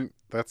thing. I mean,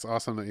 that's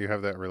awesome that you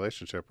have that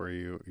relationship where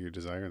you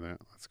desire that.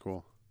 That's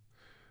cool.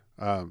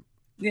 Um,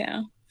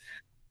 Yeah.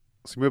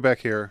 so you move back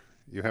here,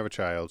 you have a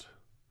child,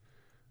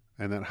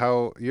 and then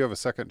how you have a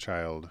second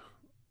child,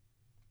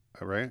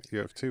 right? You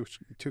have two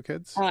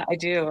kids. I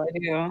do. I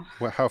do.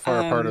 What? How far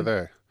apart are Um,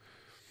 they?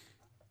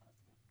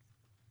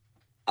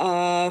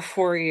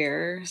 4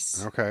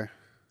 years. Okay.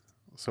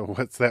 So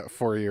what's that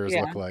 4 years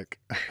Yeah. look like?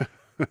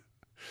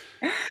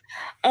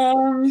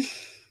 Um,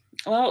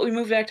 well, we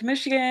moved back to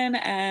Michigan,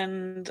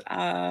 and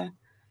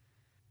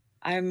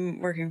I'm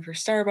working for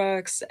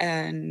Starbucks,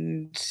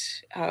 and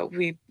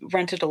we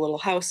rented a little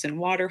house in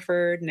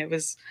Waterford, and it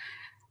was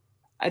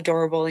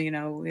adorable. You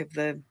know, we have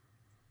the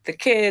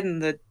kid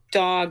and the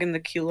dog and the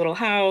cute little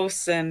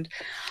house, and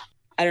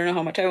I don't know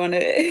how much I want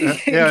to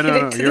Yeah, get no,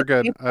 no, into the you're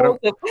good. I details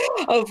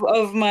don't.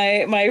 of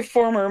my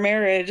former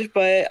marriage,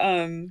 but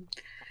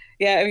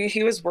yeah, I mean,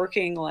 he was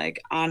working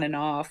like on and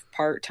off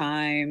part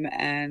time,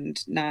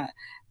 and not,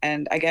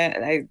 and I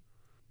get I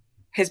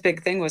his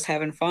big thing was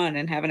having fun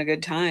and having a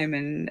good time,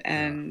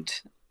 Yeah.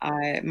 and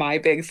my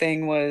big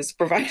thing was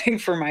providing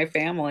for my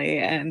family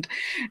and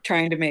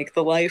trying to make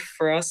the life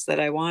for us that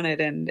I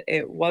wanted, and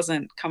it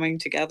wasn't coming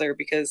together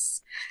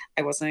because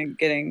I wasn't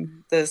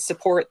getting the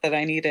support that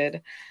I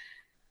needed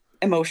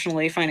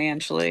emotionally,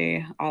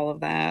 financially, all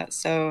of that.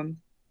 So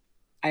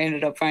I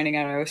ended up finding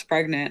out I was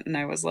pregnant, and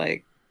I was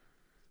like,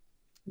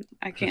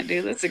 I can't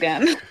do this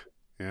again.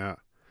 Yeah.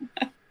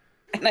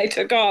 And I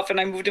took off and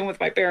I moved in with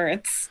my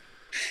parents.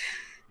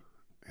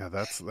 Yeah.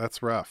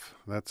 That's rough.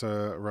 That's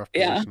a rough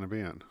Yeah. position to be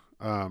in.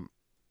 Um,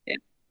 Yeah.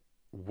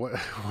 what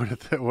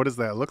what does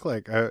that look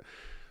like?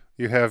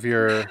 You have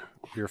your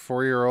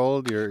 4 year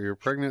old. You're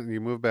pregnant. And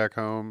you move back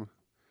home.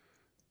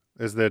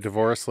 Is the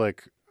divorce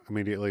like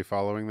immediately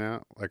following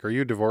that? Like, are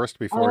you divorced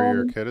before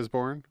your Um, kid is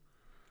born?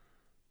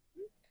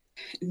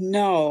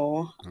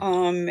 no.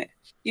 Okay.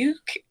 You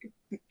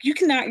you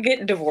cannot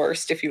get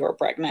divorced if you are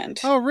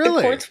pregnant. Oh,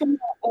 really?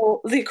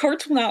 The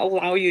courts will not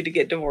allow you to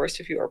get divorced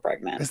if you are Is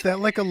pregnant. that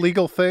like a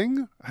legal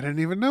thing? I didn't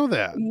even know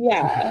that.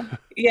 Yeah.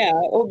 Yeah.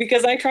 Well,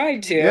 because I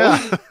tried Yeah.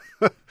 to.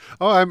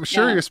 Oh, I'm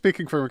sure Yeah. you're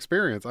speaking from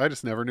experience. I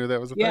just never knew that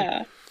was a thing.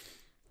 Yeah.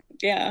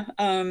 Yeah.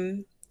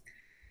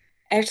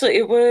 Actually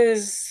it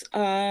was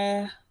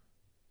I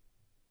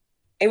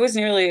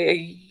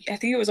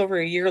think it was over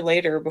a year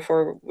later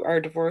before our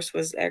divorce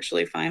was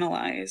actually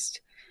finalized.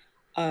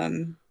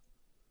 Um,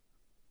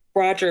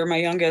 Roger, my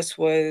youngest,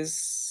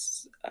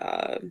 was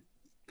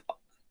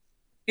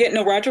yeah,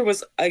 no, Roger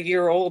was a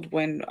year old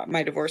when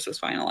my divorce was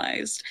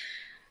finalized.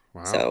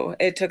 Wow. So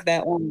it took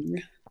that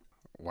long.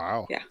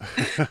 Wow. Yeah.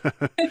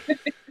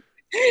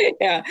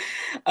 Yeah.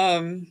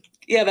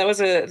 Yeah, that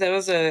was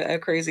a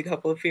crazy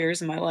couple of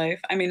years in my life.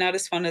 I mean, not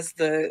as fun as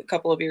the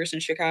couple of years in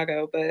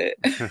Chicago, but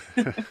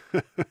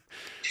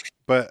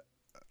But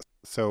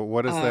so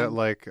what is that um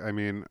like? I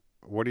mean,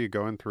 what are you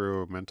going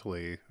through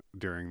mentally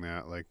during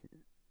that? Like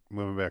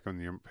moving back on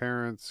your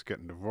parents,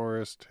 getting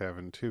divorced,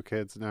 having two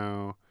kids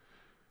now.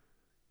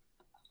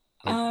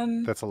 Like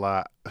um that's a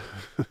lot.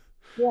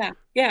 yeah,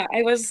 yeah,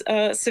 I was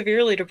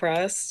severely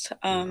depressed.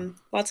 Yeah.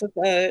 Lots of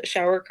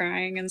shower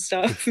crying and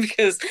stuff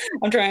because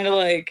I'm trying to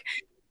like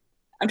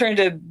I'm trying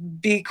to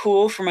be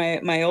cool for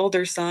my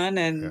older son,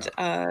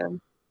 Yeah.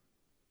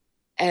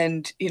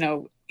 and you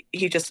know,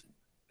 he just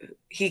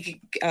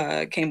he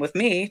came with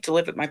me to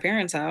live at my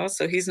parents' house,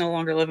 so he's no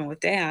longer living with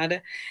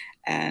dad,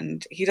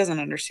 and he doesn't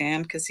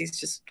understand because he's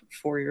just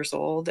 4 years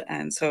old,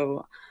 and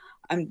so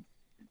I'm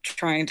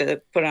trying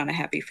to put on a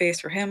happy face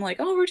for him, like,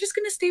 oh, we're just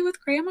gonna stay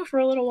with grandma for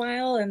a little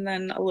while, and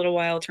then a little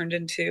while turned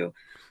into,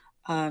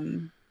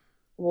 um,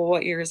 well,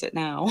 what year is it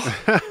now?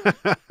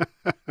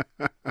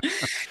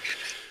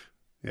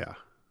 Yeah.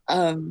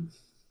 um,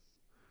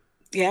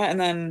 yeah, and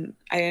then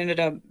I ended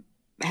up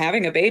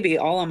having a baby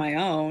all on my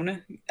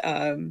own.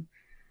 Um,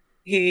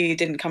 he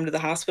didn't come to the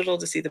hospital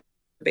to see the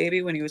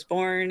baby when he was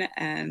born, That's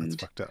and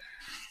fucked up.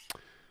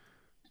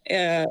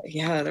 yeah,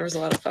 there was a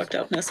lot of fucked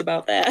upness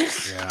about that.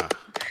 Yeah.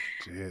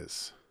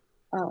 Jeez.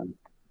 um,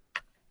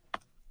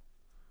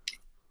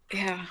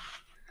 yeah.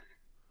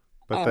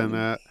 But then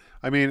Um,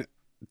 I mean,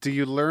 do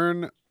you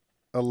learn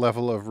a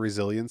level of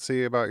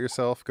resiliency about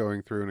yourself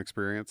going through an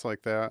experience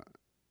like that?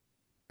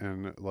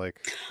 And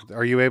like,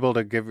 are you able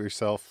to give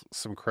yourself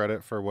some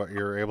credit for what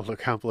you're able to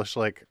accomplish,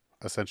 like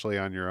essentially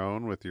on your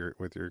own with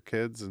your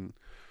kids? And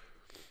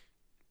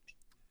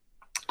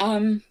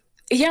um,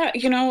 yeah,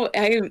 you know,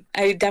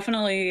 I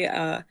definitely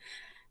am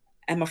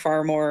a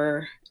far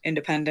more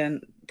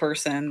independent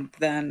person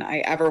than I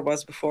ever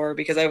was before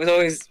because I was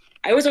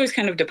always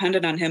kind of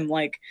dependent on him,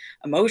 like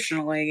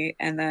emotionally,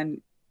 and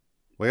then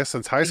well, yeah,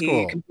 since high he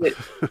school. complete.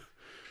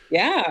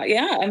 Yeah,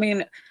 yeah. I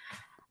mean,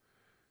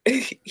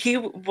 he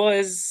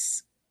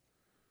was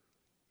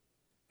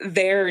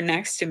there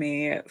next to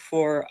me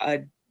for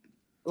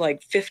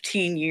like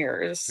 15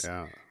 years.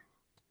 Yeah.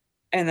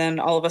 And then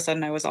all of a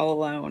sudden I was all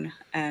alone,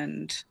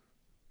 and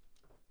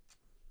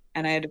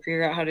I had to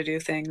figure out how to do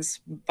things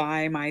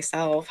by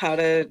myself, how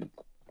to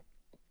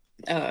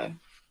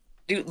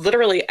do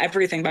literally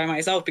everything by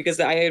myself, because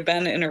I had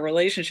been in a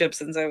relationship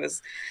since I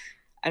was,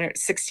 I don't know,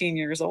 16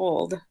 years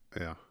old.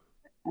 Yeah.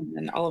 And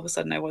then all of a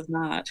sudden I was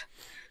not.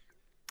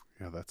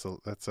 Yeah.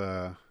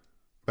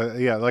 But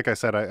yeah, like I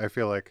said, I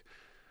feel like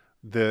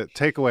the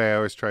takeaway I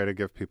always try to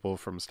give people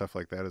from stuff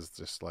like that is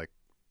just like,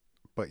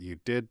 but you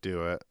did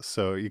do it.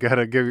 So you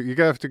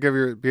have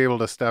to be able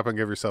to step and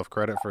give yourself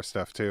credit for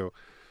stuff too.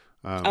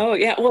 Oh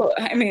yeah. Well,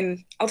 I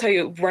mean, I'll tell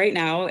you right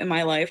now in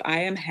my life,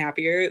 I am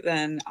happier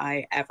than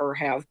I ever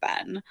have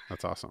been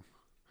That's awesome.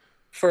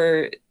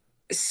 for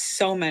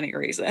so many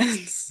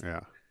reasons.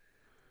 Yeah.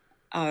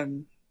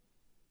 Um,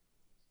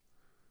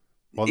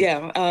 Well, yeah.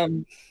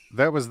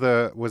 was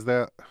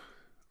that,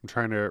 I'm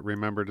trying to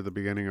remember to the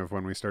beginning of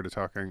when we started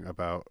talking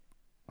about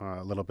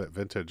a little bit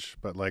vintage,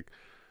 but like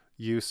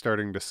you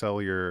starting to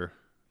sell your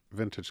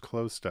vintage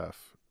clothes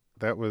stuff.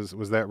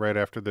 Was that right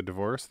after the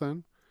divorce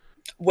then?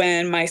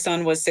 When my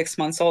son was 6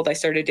 months old, I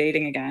started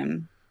dating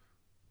again.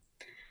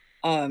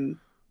 Um,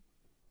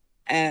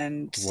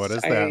 and What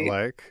is that I,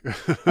 like?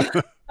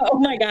 oh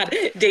my God,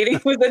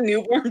 dating with a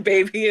newborn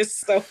baby is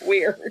so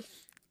weird.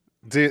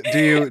 Do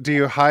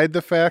you hide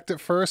the fact at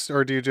first,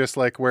 or do you just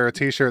like wear a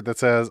T-shirt that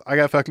says "I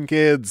got fucking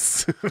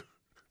kids"?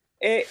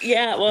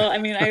 Yeah, well, I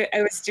mean, I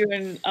was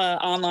doing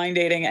online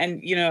dating,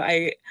 and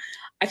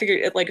I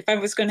figured like if I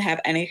was going to have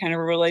any kind of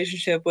a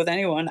relationship with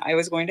anyone, I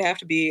was going to have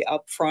to be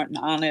upfront and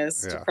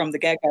honest Yeah, from the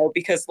get go,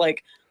 because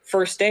like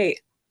first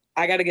date,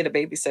 I got to get a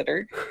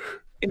babysitter,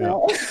 you yeah,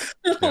 know,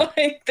 yeah,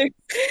 like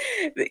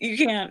you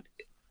can't.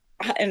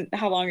 And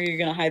how long are you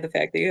going to hide the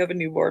fact that you have a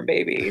newborn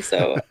baby?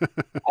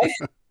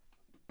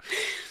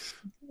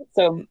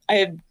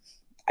 I,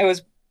 I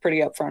was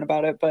pretty upfront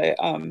about it, but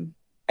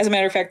as a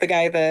matter of fact, the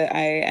guy that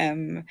I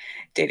am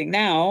dating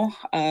now,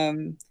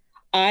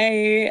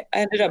 I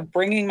ended up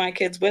bringing my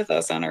kids with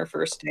us on our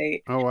first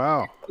date, Oh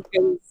wow.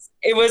 because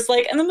it was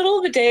like in the middle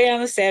of the day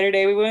on a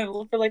Saturday. We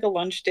went for like a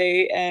lunch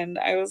date, and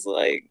I was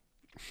like,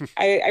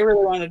 I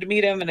really wanted to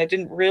meet him, and I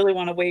didn't really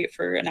want to wait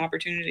for an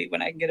opportunity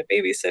when I can get a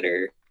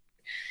babysitter.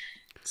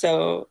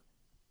 So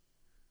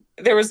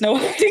there was no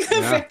hiding the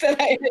Yeah, fact that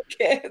I had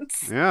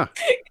kids. yeah.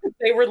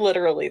 They were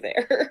literally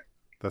there.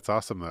 That's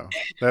awesome though.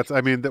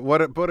 I mean,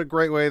 what a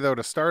great way though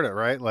to start it,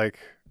 right? Like,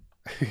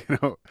 you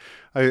know,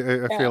 I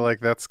feel Yeah. like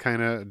that's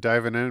kind of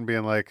diving in and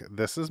being like,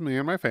 this is me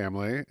and my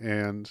family,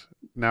 and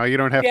now you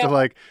don't have to Yeah.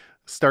 like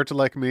start to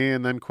like me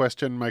and then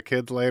question my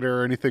kids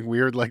later or anything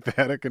weird like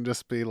that. It can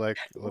just be like,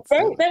 let's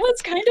Right. do That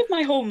was kind of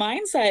my whole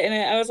mindset. And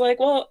I was like,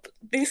 well,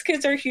 these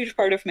kids are a huge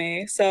part of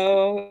me.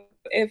 So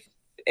if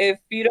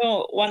you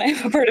don't want to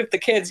have a part of the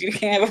kids, you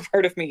can't have a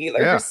part of me it.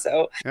 either. Yeah,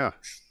 So yeah,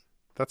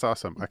 that's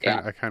awesome.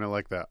 yeah. I kind of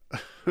like that.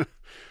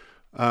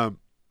 um,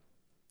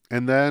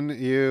 and then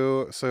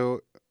you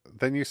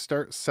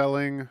start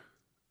selling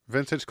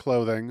vintage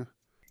clothing.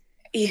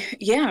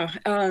 Yeah.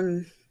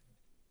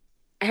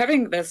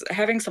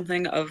 Having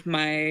something of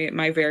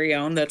my very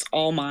own, that's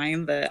all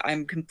mine, that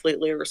I'm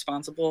completely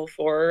responsible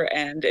for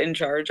and in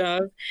charge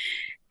of,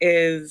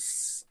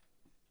 is,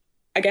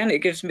 again, it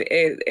gives me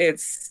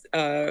it's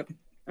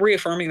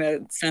reaffirming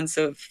that sense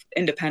of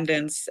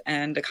independence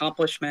and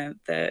accomplishment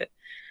that,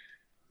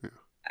 Yeah.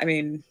 I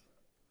mean,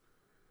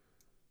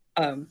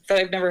 that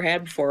I've never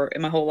had before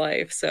in my whole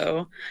life.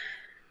 So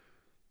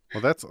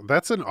Well,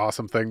 that's an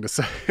awesome thing to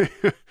say.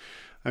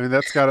 I mean,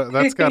 that's gotta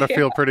yeah.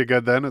 feel pretty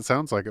good. Then it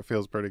sounds like it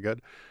feels pretty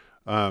good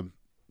um,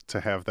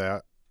 to have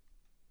that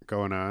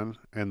going on.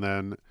 And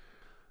then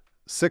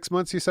 6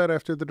 months, you said,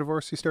 after the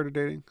divorce, you started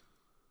dating.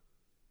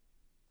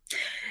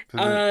 And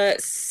then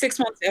 6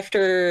 months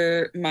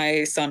after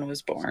my son was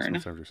 6 months born.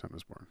 after your son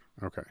was born.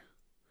 Okay.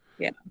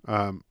 Yeah.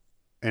 Um,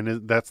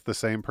 and that's the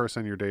same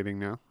person you're dating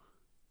now.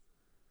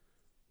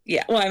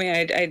 Yeah. Well, I mean,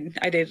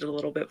 I dated a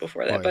little bit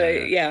before that, Well,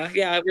 yeah, but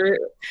yeah. yeah,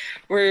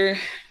 we're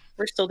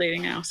we're still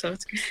dating now, so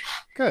it's good.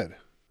 Good.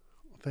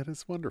 That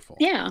is wonderful.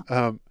 Yeah.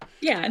 Um,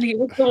 Yeah, and he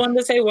was the one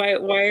to say, why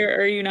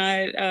are you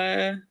not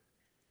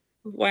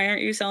why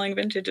aren't you selling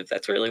vintage if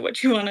that's really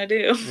what you want to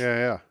do? yeah,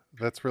 yeah.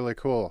 That's really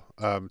cool.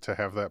 To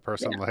have that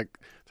person, Yeah. like,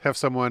 to have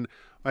someone.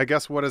 I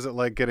guess, what is it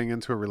like getting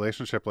into a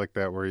relationship like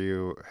that where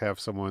you have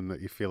someone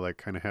that you feel like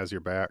kind of has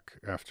your back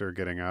after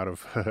getting out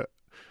of a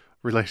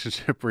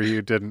relationship where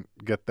you didn't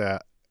get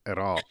that at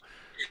all?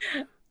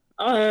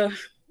 Uh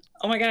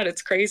oh my God,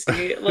 it's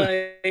crazy.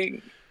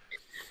 Like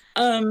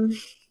um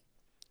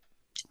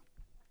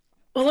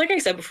well, like I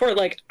said before,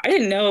 like I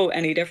didn't know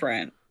any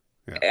different.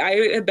 Yeah.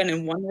 I had been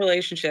in one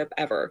relationship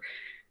ever,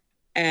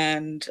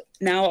 and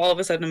now all of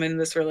a sudden I'm in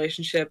this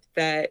relationship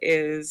that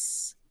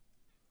is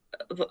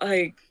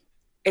like,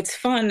 it's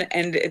fun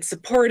and it's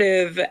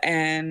supportive,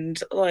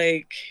 and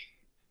like,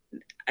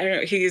 I don't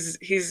know,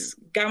 he's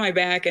got my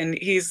back, and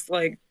he's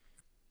like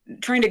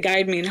trying to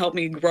guide me and help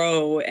me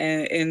grow,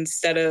 and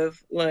instead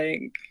of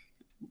like,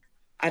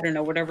 I don't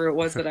know, whatever it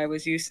was that I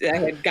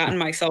had gotten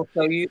myself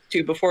so used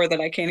to before that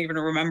I can't even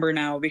remember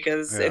now,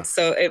 because Yeah.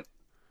 it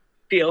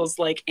feels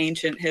like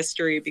ancient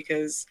history,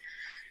 because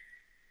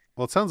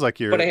Well, it sounds like what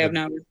you're I have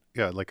now.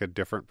 like a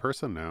different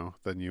person now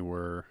than you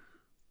were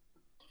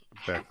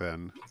back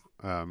then.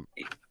 Um,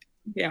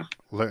 Yeah.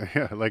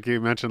 yeah, like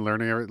you mentioned,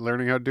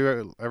 learning how to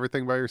do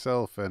everything by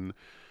yourself, and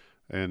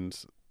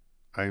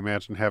I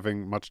imagine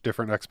having much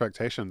different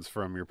expectations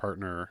from your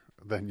partner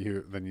than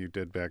you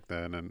did back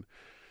then,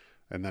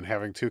 and then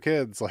having two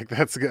kids. Like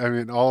that's, I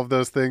mean, all of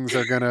those things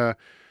are gonna,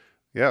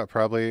 yeah,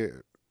 probably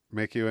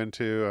make you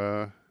into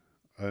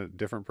a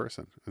different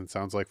person, and it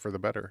sounds like for the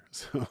better.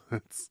 So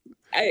that's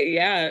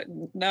Yeah,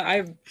 no,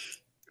 I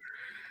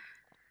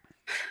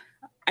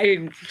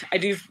I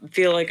do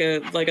feel like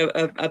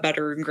a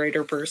better and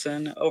greater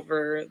person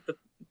over the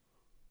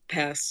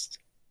past,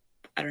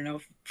 I don't know,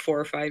 4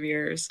 or 5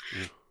 years.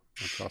 yeah,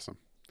 that's awesome.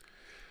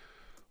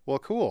 Well,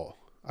 cool.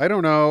 I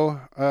don't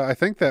know. I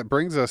think that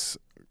brings us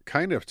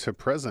kind of to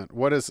present.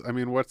 I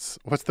mean, what's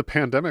the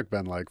pandemic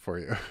been like for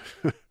you?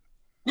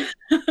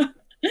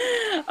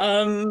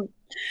 um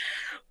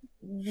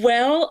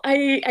well,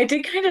 I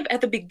did kind of,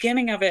 at the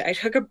beginning of it, I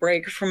took a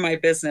break from my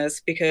business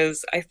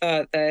because I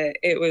thought that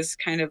it was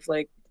kind of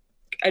like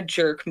a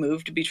jerk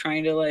move to be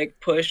trying to like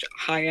push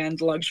high-end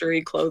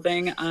luxury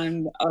clothing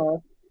on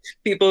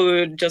people who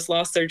had just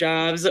lost their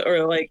jobs,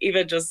 or like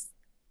even just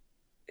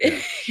Yeah.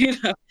 you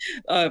know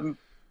um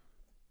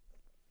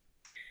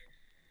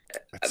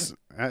It's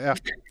yeah.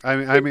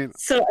 I mean,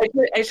 so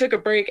I took a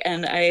break,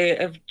 and I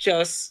have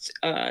just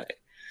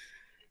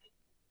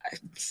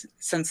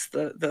since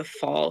the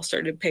fall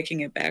started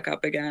picking it back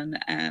up again.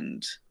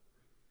 And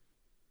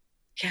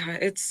yeah,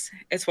 it's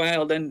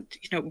wild. And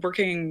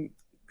working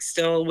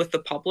still with the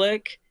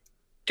public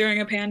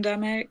during a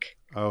pandemic.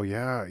 oh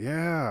yeah,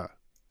 yeah.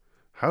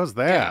 How's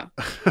that?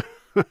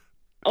 Yeah.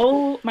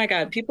 Oh my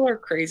God, people are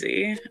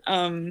crazy.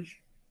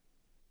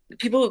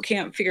 People who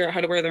can't figure out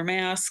how to wear their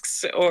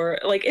masks, or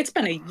like, it's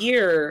been a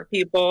year,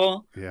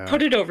 people. Yeah.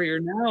 Put it over your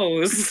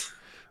nose.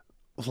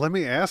 Let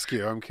me ask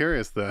you. I'm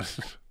curious then.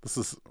 This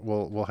is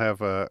we'll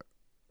have a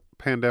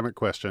pandemic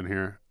question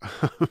here.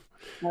 All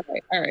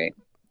right, all right.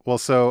 Well,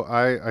 so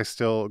I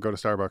still go to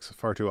Starbucks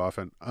far too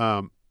often.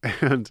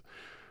 And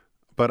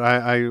but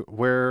I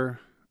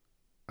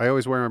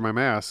always wear my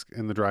mask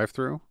in the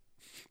drive-through.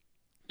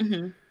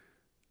 Hmm.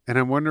 And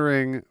I'm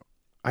wondering,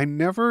 I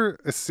never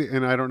see,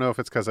 and I don't know if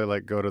it's because I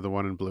like go to the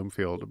one in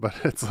Bloomfield, but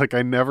it's like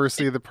I never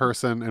see the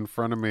person in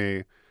front of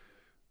me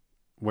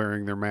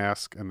wearing their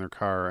mask in their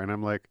car. And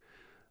I'm like,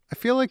 I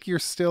feel like you're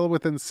still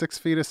within 6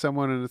 feet of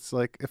someone, and it's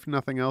like, if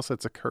nothing else,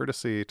 it's a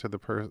courtesy to the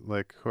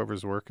like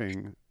whoever's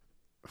working.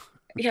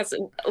 Yes,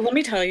 let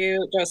me tell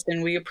you,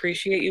 Justin, we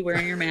appreciate you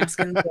wearing your mask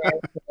in the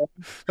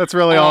drive. That's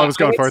really all I was I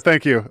going would for.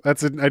 Thank you.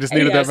 That's it. I just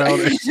needed that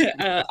Yes.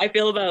 validation. I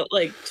feel about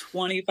like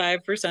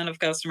 25% of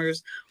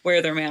customers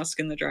wear their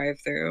mask in the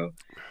drive-through.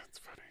 That's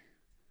funny.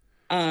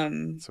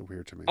 Um, So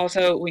weird to me.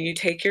 Also, when you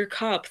take your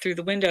cup through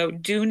the window,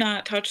 do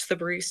not touch the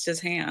barista's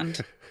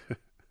hand.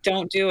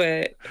 Don't do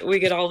it. We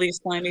get all these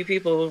slimy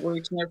people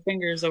reaching their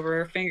fingers over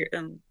our finger.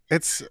 And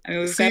It's I mean,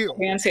 we've got see,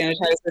 the hand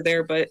sanitizer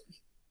there, but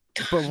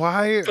but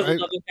why for the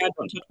love of God,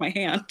 don't touch my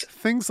hand.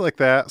 things like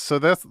that? So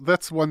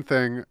that's one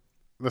thing.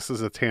 This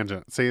is a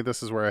tangent. See,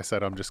 this is where I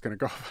said I'm just going to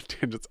go off on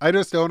tangents. I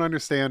just don't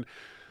understand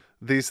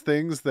these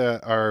things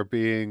that are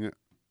being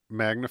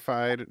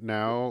magnified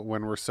now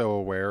when we're so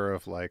aware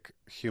of like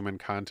human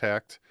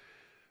contact.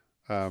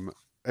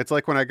 It's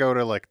like when I go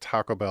to like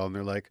Taco Bell and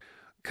they're like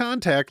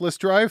contactless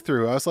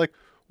drive-through. I was like,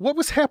 what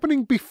was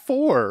happening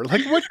before?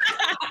 Like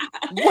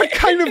what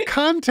kind of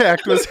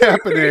contact was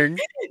happening?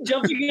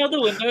 Jumping out the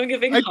window and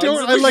giving I hugs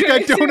don't at I the like I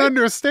drive-thru. don't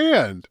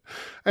understand.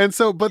 And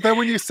so but then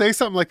when you say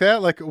something like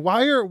that, like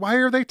why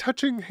are they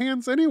touching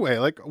hands anyway?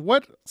 Like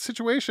what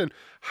situation?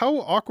 How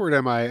awkward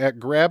am I at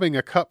grabbing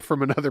a cup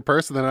from another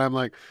person and I'm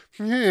like,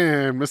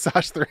 yeah,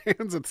 massage their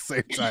hands at the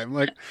same time?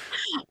 Like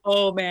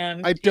Oh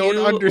man, I don't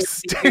you would be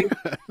understand.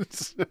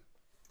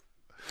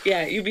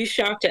 Yeah, you'd be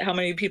shocked at how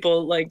many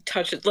people like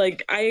touch it.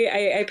 Like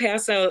I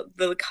pass out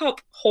the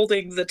cup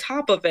holding the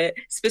top of it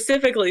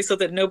specifically so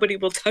that nobody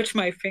will touch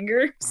my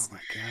fingers. Oh my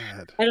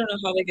God. I don't know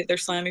how they get their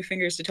slimy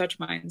fingers to touch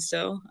mine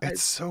still.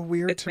 It's so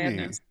weird It's to me.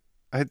 madness.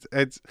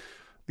 It's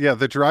yeah,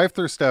 the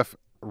drive-through stuff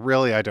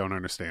really I don't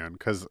understand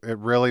because it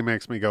really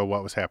makes me go,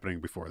 what was happening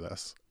before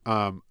this?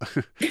 And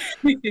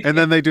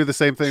then they do the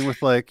same thing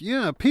with like,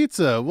 yeah,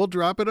 pizza, we'll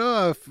drop it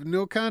off,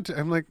 no contact.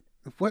 I'm like,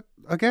 what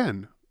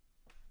again?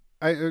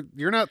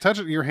 You're not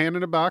touching. You're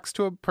handing a box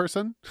to a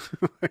person.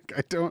 Like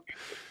I don't.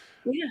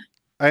 Yeah.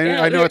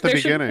 I know at the there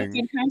shouldn't have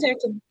beginning. been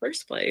contact in the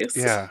first place.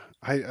 Yeah,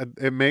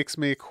 it makes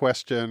me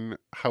question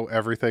how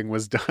everything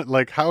was done.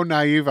 Like how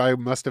naive I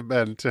must have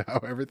been to how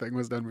everything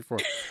was done before.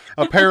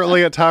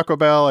 Apparently at Taco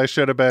Bell, I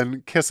should have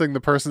been kissing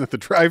the person at the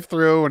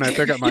drive-through when I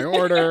pick up my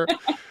order.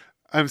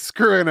 I'm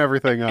screwing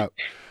everything up.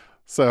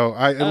 So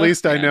at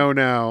least I Yeah. know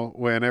now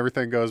when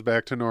everything goes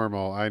back to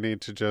normal, I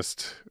need to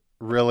just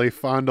really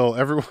fondle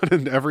everyone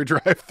in every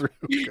drive-through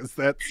because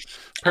that's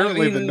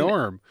apparently the mean,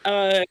 norm.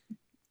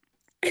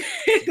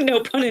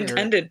 No pun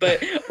intended,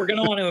 but we're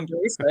gonna want to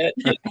embrace it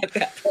at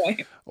that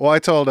point. Well,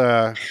 I've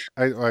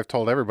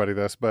told everybody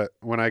this, but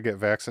when I get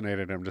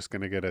vaccinated, I'm just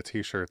gonna get a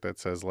T-shirt that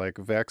says like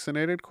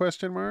 "vaccinated?"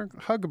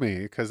 Hug me,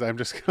 because I'm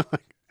just gonna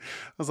like, I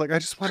was like,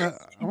 I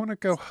want to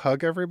go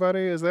hug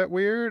everybody. Is that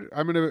weird?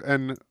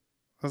 And I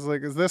was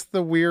like, is this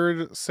the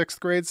weird sixth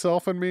grade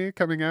self in me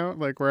coming out,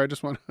 like where I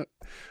just want to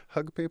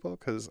hug people?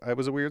 Because I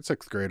was a weird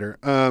sixth grader.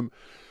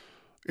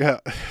 Yeah,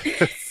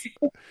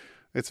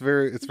 it's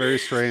very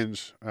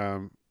strange.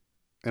 And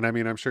I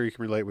mean, I'm sure you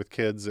can relate with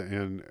kids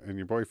and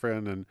your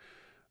boyfriend, and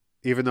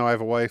even though I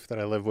have a wife that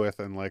I live with,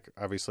 and like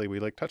obviously we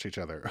like touch each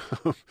other,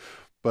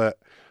 but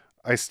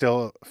I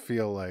still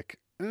feel like,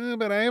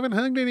 but I haven't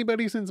hugged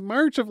anybody since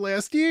March of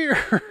last year.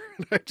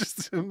 And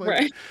I'm like,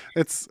 Right.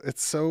 it's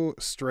so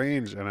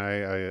strange, and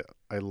I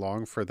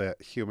long for that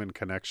human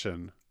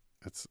connection.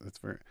 It's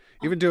very,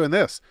 even doing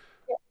this.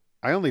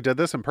 I only did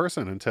this in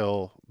person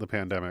until the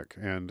pandemic,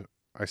 and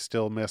I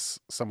still miss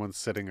someone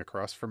sitting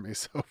across from me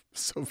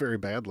so very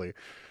badly.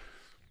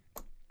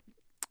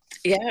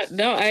 Yeah,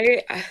 no,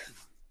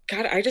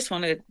 God, I just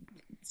want to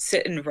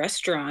sit in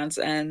restaurants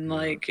and Yeah.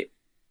 like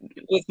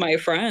with my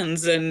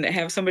friends and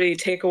have somebody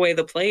take away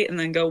the plate and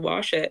then go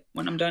wash it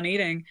when I'm done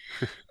eating.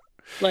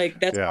 Like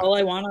that's Yeah. all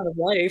I want out of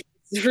life,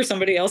 is for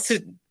somebody else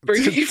to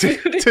bring me food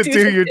and to do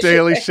do the your dishes.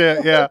 daily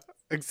shit. Yeah,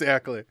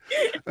 exactly.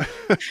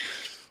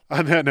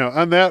 On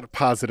that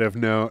positive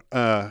note,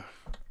 yeah,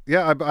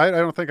 I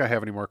don't think I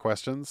have any more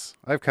questions.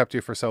 I've kept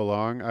you for so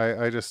long.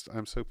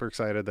 I'm super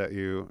excited that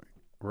you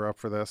were up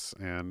for this,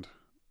 and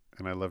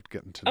I loved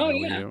getting to Oh know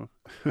yeah. you.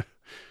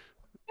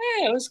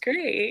 Yeah, it was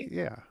great.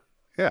 Yeah,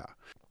 yeah.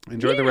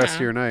 Enjoy the rest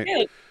of Yeah. your night.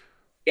 Yeah.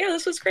 Yeah,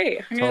 this was great.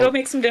 I'm gonna go Tell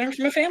make some dinner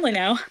for my family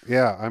now.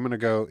 Yeah, I'm gonna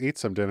go eat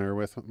some dinner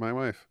with my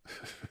wife.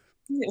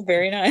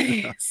 Very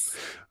nice.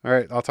 All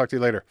right, I'll talk to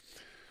you later.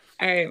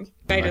 All right.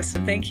 Bye, Bye.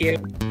 Justin. Thank you.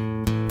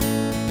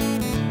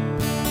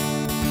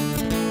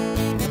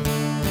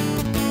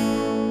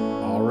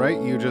 All right,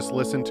 you just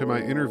listened to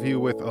my interview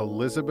with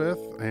Elizabeth,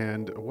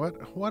 and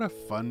what a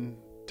fun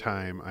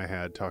time I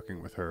had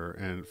talking with her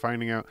and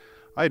finding out.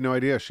 I had no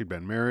idea she'd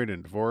been married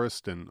and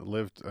divorced and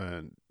lived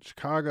in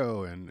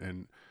Chicago and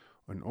in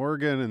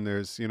Oregon, and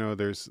there's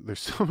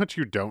so much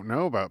you don't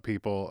know about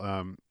people.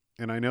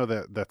 And I know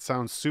that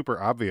sounds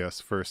super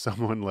obvious for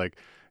someone like,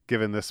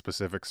 given this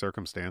specific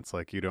circumstance,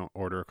 like you don't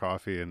order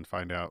coffee and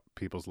find out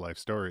people's life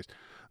stories.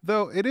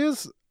 Though it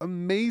is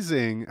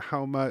amazing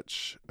how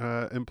much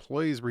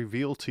employees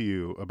reveal to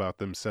you about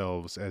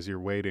themselves as you're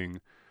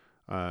waiting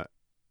uh,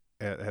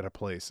 at a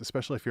place,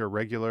 especially if you're a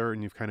regular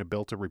and you've kind of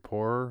built a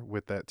rapport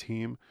with that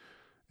team.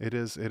 It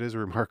is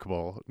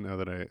remarkable now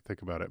that I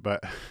think about it.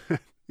 But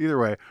either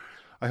way,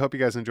 I hope you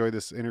guys enjoyed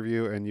this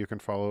interview, and you can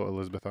follow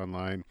Elizabeth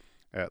online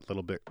at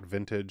Little Bit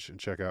Vintage and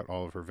check out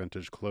all of her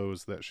vintage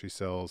clothes that she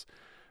sells.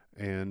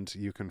 And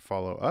you can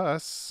follow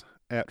us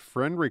at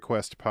Friend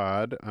Request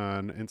Pod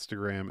on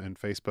Instagram and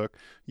Facebook.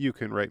 You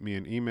can write me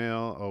an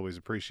email, always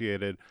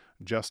appreciated.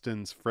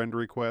 Justin's Friend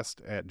Request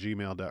at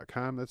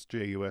gmail.com. That's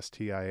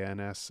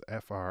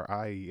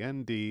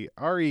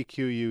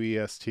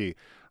JUSTINSFRIENDREQUEST.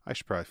 I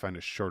should probably find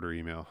a shorter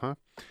email, huh?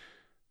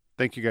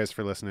 Thank you guys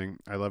for listening.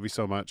 I love you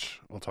so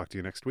much. We'll talk to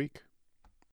you next week.